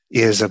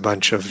 is a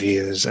bunch of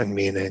views and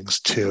meanings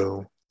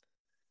too.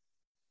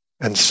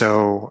 And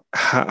so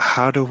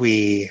how do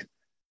we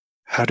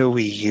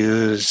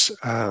use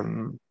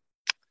the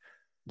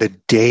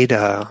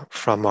data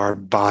from our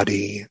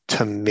body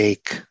to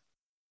make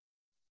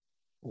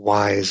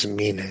wise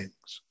meanings?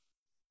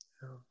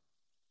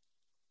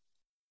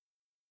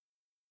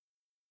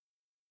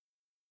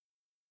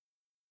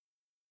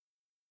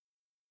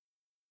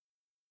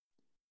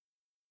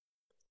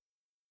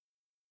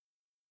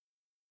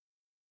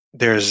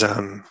 There's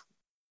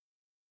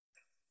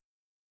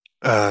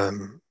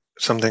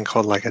something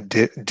called like a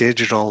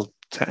digital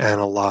to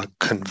analog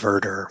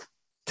converter,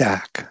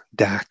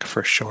 DAC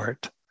for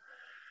short.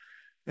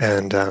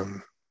 And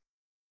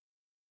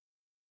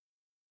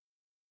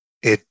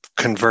it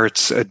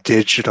converts a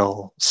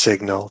digital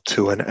signal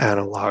to an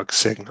analog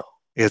signal.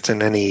 It's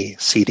in any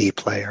CD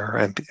player,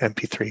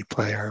 MP3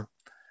 player.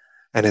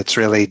 And it's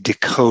really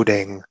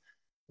decoding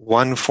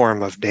one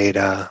form of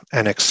data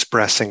and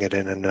expressing it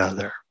in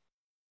another.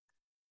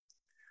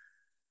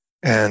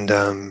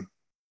 And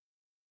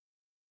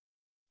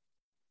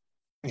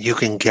you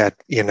can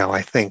get,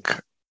 I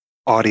think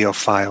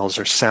audiophiles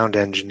or sound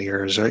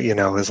engineers, or,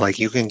 is like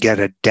you can get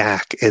a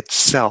DAC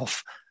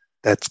itself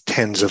that's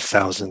tens of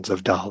thousands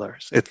of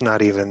dollars. It's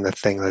not even the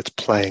thing that's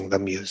playing the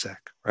music,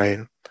 right?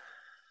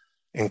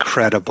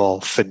 Incredible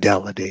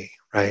fidelity,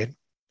 right?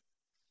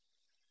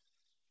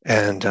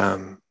 And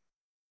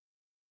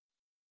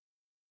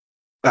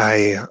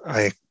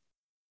I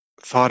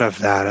thought of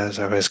that as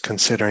I was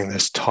considering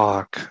this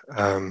talk.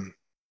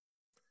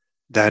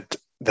 That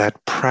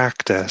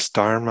practice,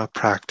 Dharma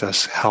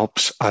practice,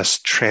 helps us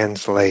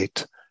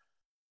translate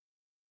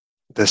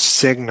the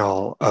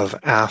signal of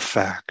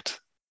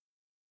affect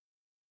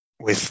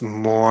with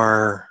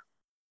more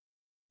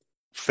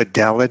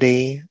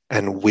fidelity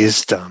and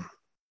wisdom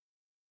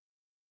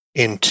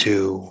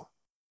into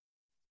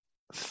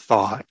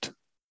thought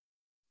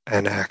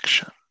and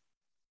action.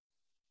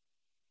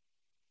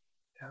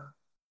 Yeah.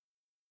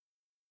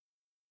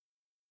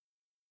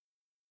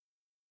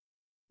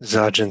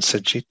 Zajin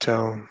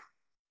Sajito,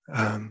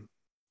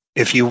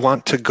 if you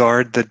want to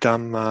guard the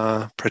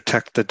Dhamma,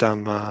 protect the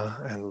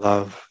Dhamma, and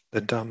love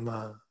the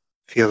Dhamma,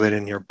 feel it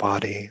in your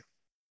body.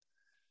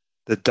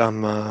 The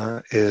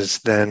Dhamma is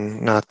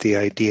then not the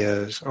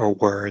ideas or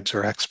words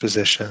or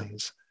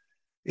expositions.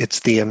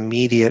 It's the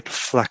immediate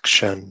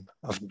flexion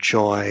of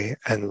joy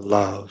and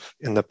love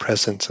in the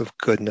presence of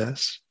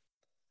goodness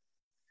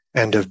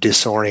and of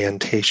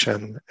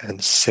disorientation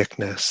and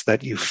sickness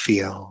that you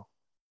feel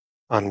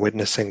on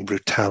witnessing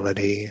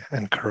brutality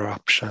and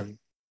corruption.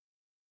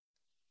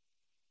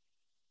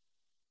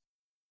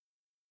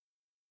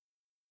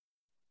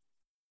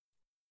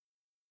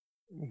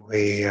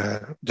 We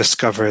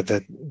discover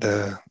that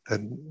the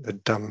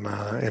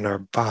Dhamma in our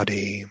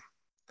body,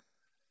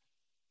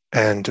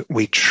 and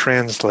we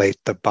translate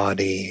the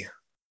body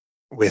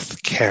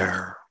with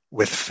care,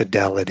 with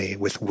fidelity,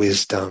 with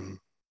wisdom.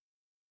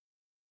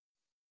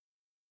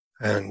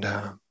 And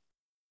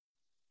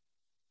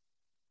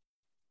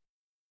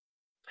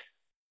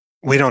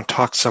we don't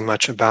talk so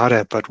much about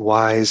it, but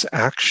wise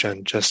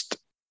action just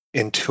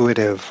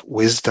intuitive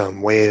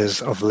wisdom,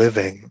 ways of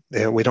living.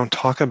 We don't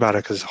talk about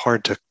it because it's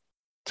hard to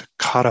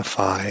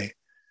codify.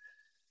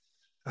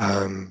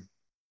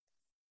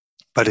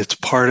 But it's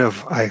part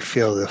of, I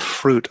feel, the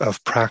fruit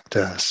of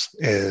practice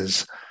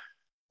is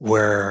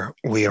where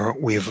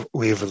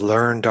we've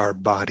learned our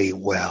body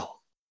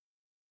well,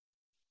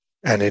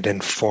 and it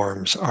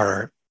informs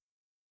our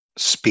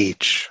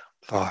speech,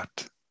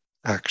 thought,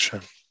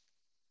 action.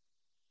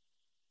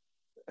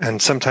 And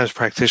sometimes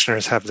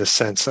practitioners have the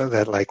sense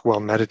that, like,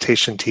 well,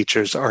 meditation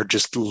teachers are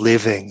just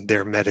living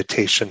their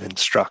meditation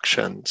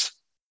instructions.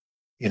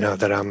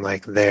 That I'm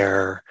like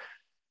there,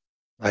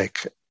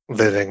 like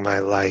living my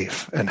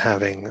life and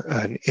having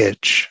an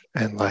itch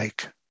and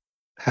like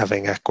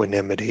having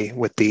equanimity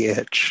with the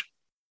itch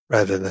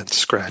rather than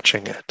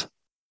scratching it.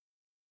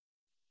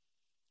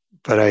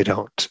 But I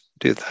don't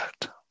do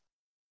that.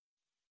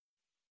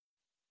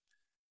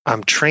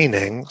 I'm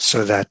training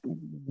so that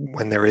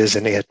when there is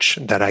an itch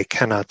that I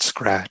cannot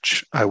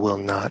scratch, I will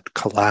not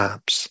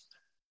collapse.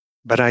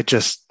 But I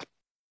just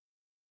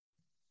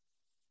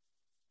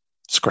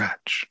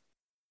scratch.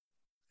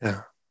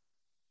 Yeah.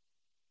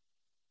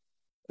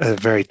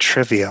 Very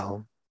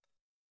trivial,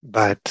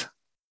 but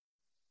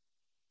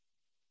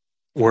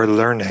we're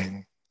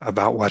learning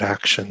about what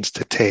actions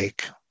to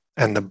take.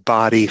 And the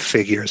body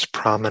figures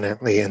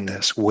prominently in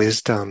this.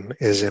 Wisdom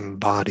is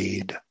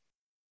embodied.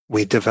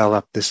 We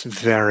develop this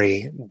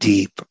very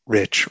deep,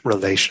 rich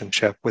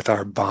relationship with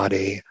our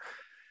body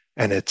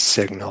and its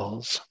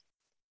signals.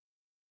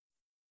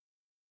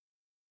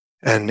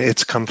 And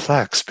it's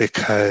complex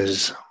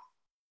because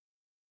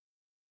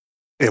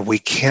we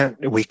can't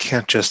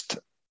just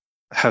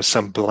have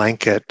some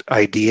blanket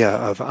idea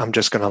of I'm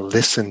just going to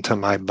listen to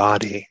my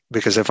body.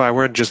 Because if I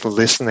were just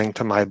listening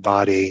to my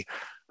body,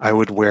 I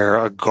would wear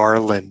a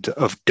garland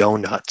of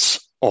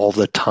donuts all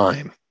the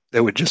time. They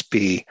would just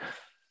be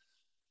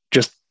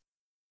just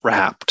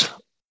wrapped,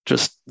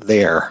 just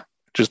there.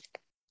 Just,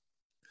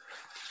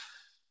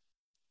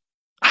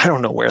 I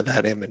don't know where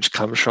that image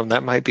comes from.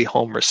 That might be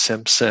Homer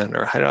Simpson,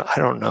 or I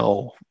don't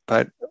know.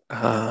 But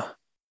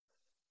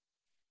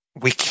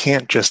we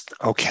can't just,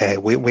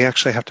 we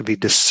actually have to be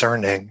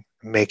discerning,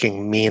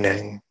 making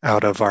meaning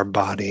out of our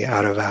body,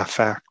 out of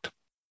affect.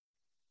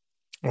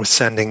 We're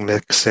sending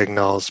mixed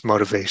signals,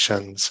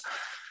 motivations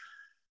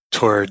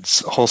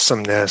towards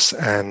wholesomeness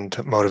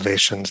and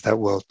motivations that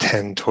will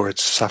tend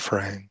towards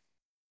suffering.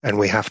 And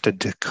we have to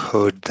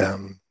decode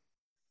them.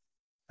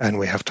 And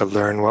we have to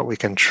learn what we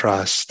can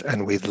trust.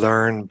 And we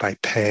learn by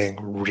paying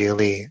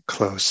really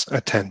close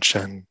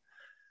attention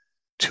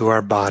to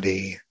our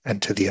body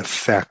and to the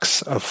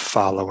effects of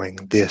following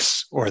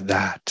this or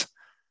that.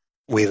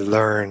 We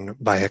learn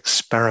by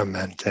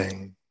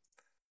experimenting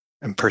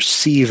and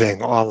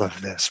perceiving all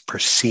of this,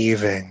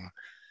 perceiving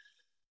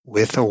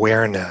with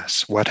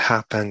awareness what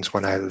happens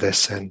when I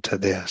listen to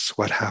this,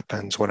 what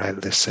happens when I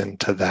listen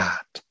to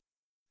that.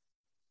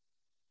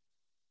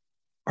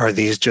 Are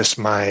these just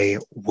my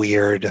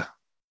weird,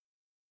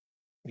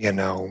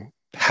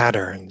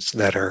 patterns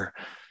that are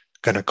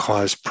going to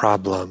cause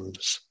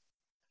problems?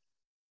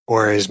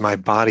 Or is my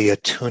body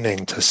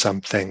attuning to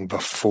something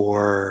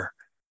before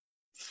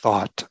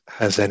thought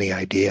has any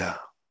idea?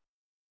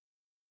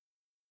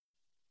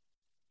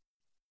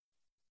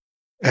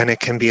 And it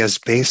can be as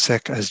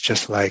basic as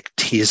just like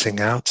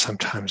teasing out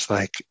sometimes,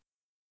 like,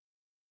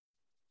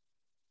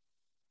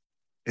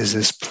 is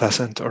this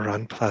pleasant or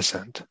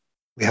unpleasant?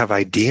 We have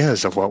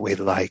ideas of what we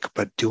like,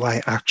 but do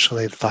I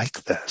actually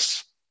like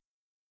this?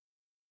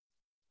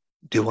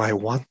 Do I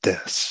want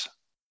this?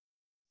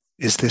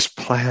 Is this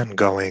plan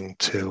going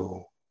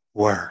to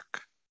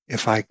work?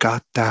 If I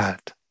got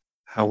that,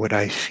 how would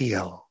I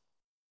feel?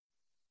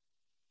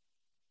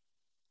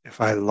 If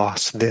I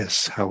lost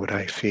this, how would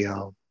I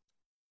feel?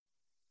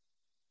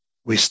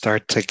 We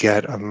start to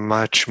get a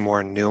much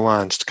more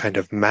nuanced kind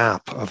of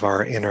map of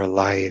our inner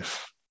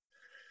life.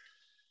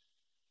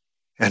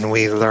 And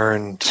we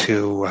learn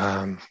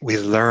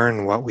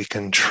what we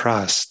can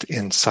trust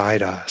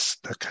inside us,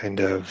 the kind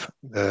of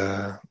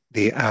the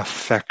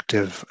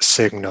affective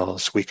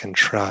signals we can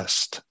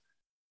trust.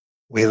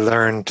 We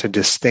learn to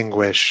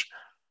distinguish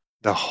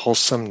the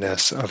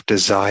wholesomeness of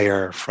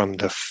desire from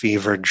the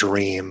fever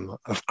dream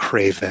of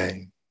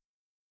craving.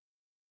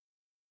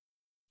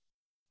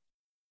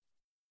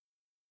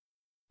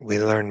 We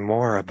learn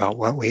more about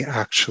what we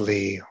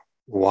actually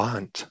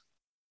want,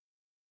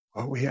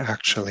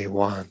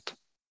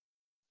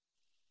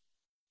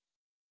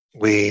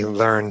 We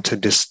learn to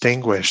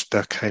distinguish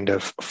the kind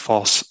of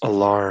false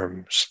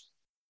alarms,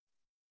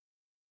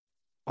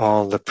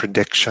 all the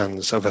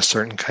predictions of a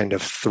certain kind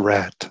of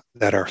threat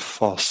that are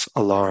false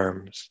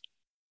alarms,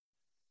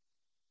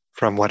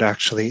 from what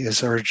actually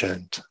is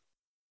urgent.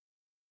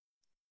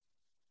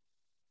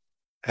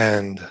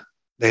 And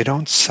they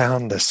don't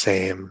sound the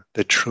same,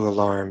 the true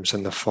alarms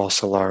and the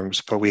false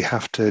alarms, but we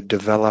have to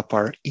develop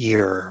our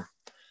ear.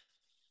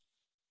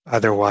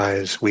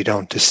 Otherwise, we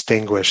don't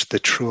distinguish the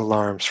true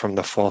alarms from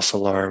the false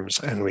alarms,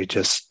 and we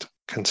just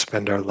can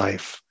spend our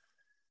life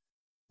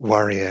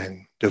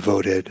worrying,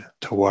 devoted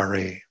to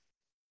worry.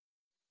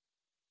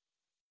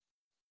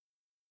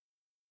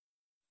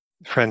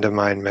 A friend of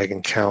mine,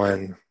 Megan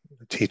Cowan,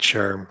 a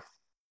teacher,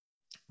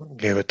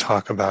 gave a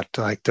talk about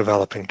like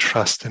developing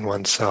trust in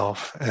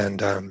oneself,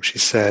 and she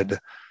said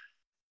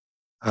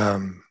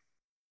um,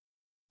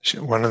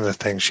 one of the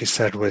things she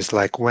said was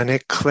like, when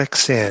it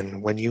clicks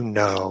in, when you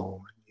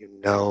know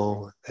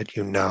that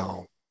you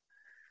know,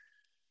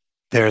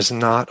 there's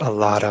not a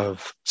lot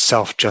of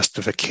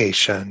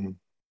self-justification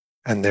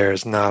and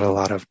there's not a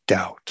lot of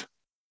doubt.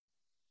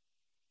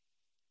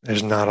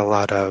 There's not a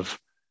lot of,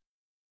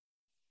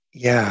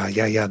 yeah,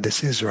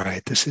 this is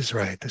right, this is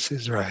right, this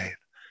is right.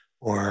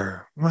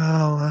 Or,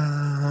 well,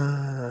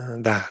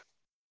 that.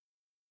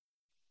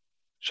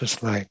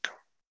 Just like,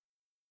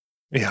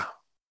 yeah.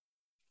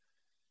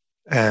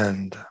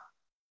 And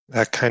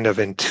that kind of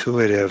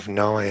intuitive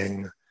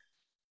knowing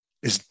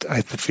is,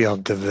 I feel,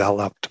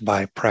 developed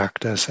by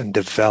practice and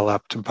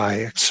developed by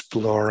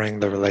exploring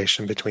the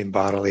relation between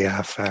bodily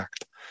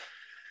affect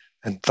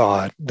and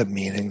thought, the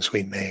meanings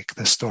we make,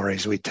 the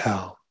stories we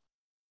tell.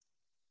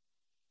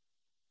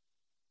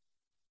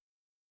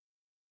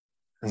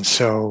 And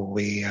so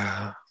we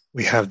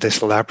have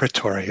this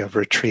laboratory of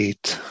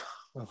retreat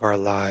of our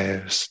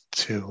lives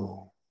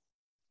to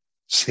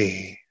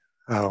see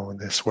how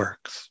this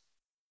works.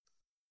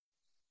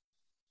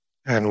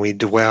 And we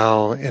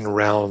dwell in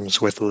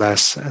realms with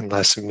less and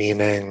less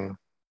meaning,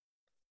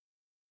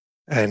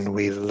 and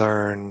we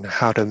learn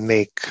how to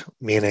make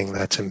meaning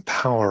that's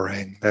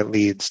empowering, that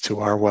leads to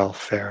our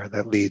welfare,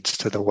 that leads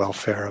to the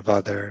welfare of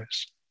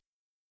others.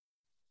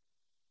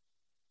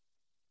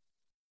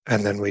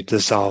 And then we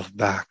dissolve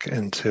back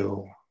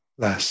into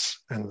less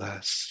and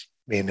less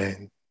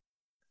meaning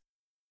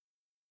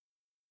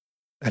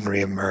and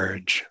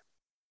reemerge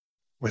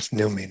with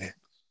new meaning.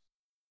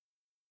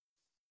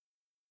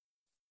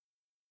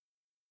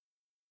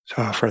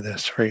 So I offer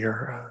this for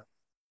your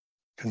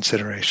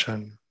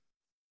consideration.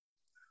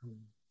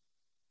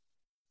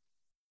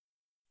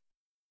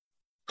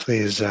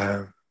 Please,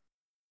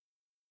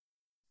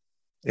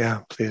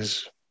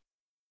 please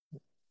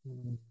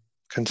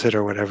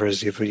consider whatever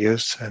is of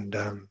use and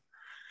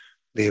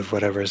leave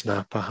whatever is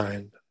not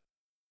behind.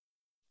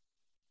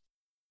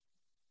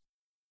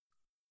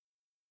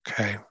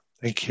 Okay,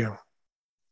 thank you.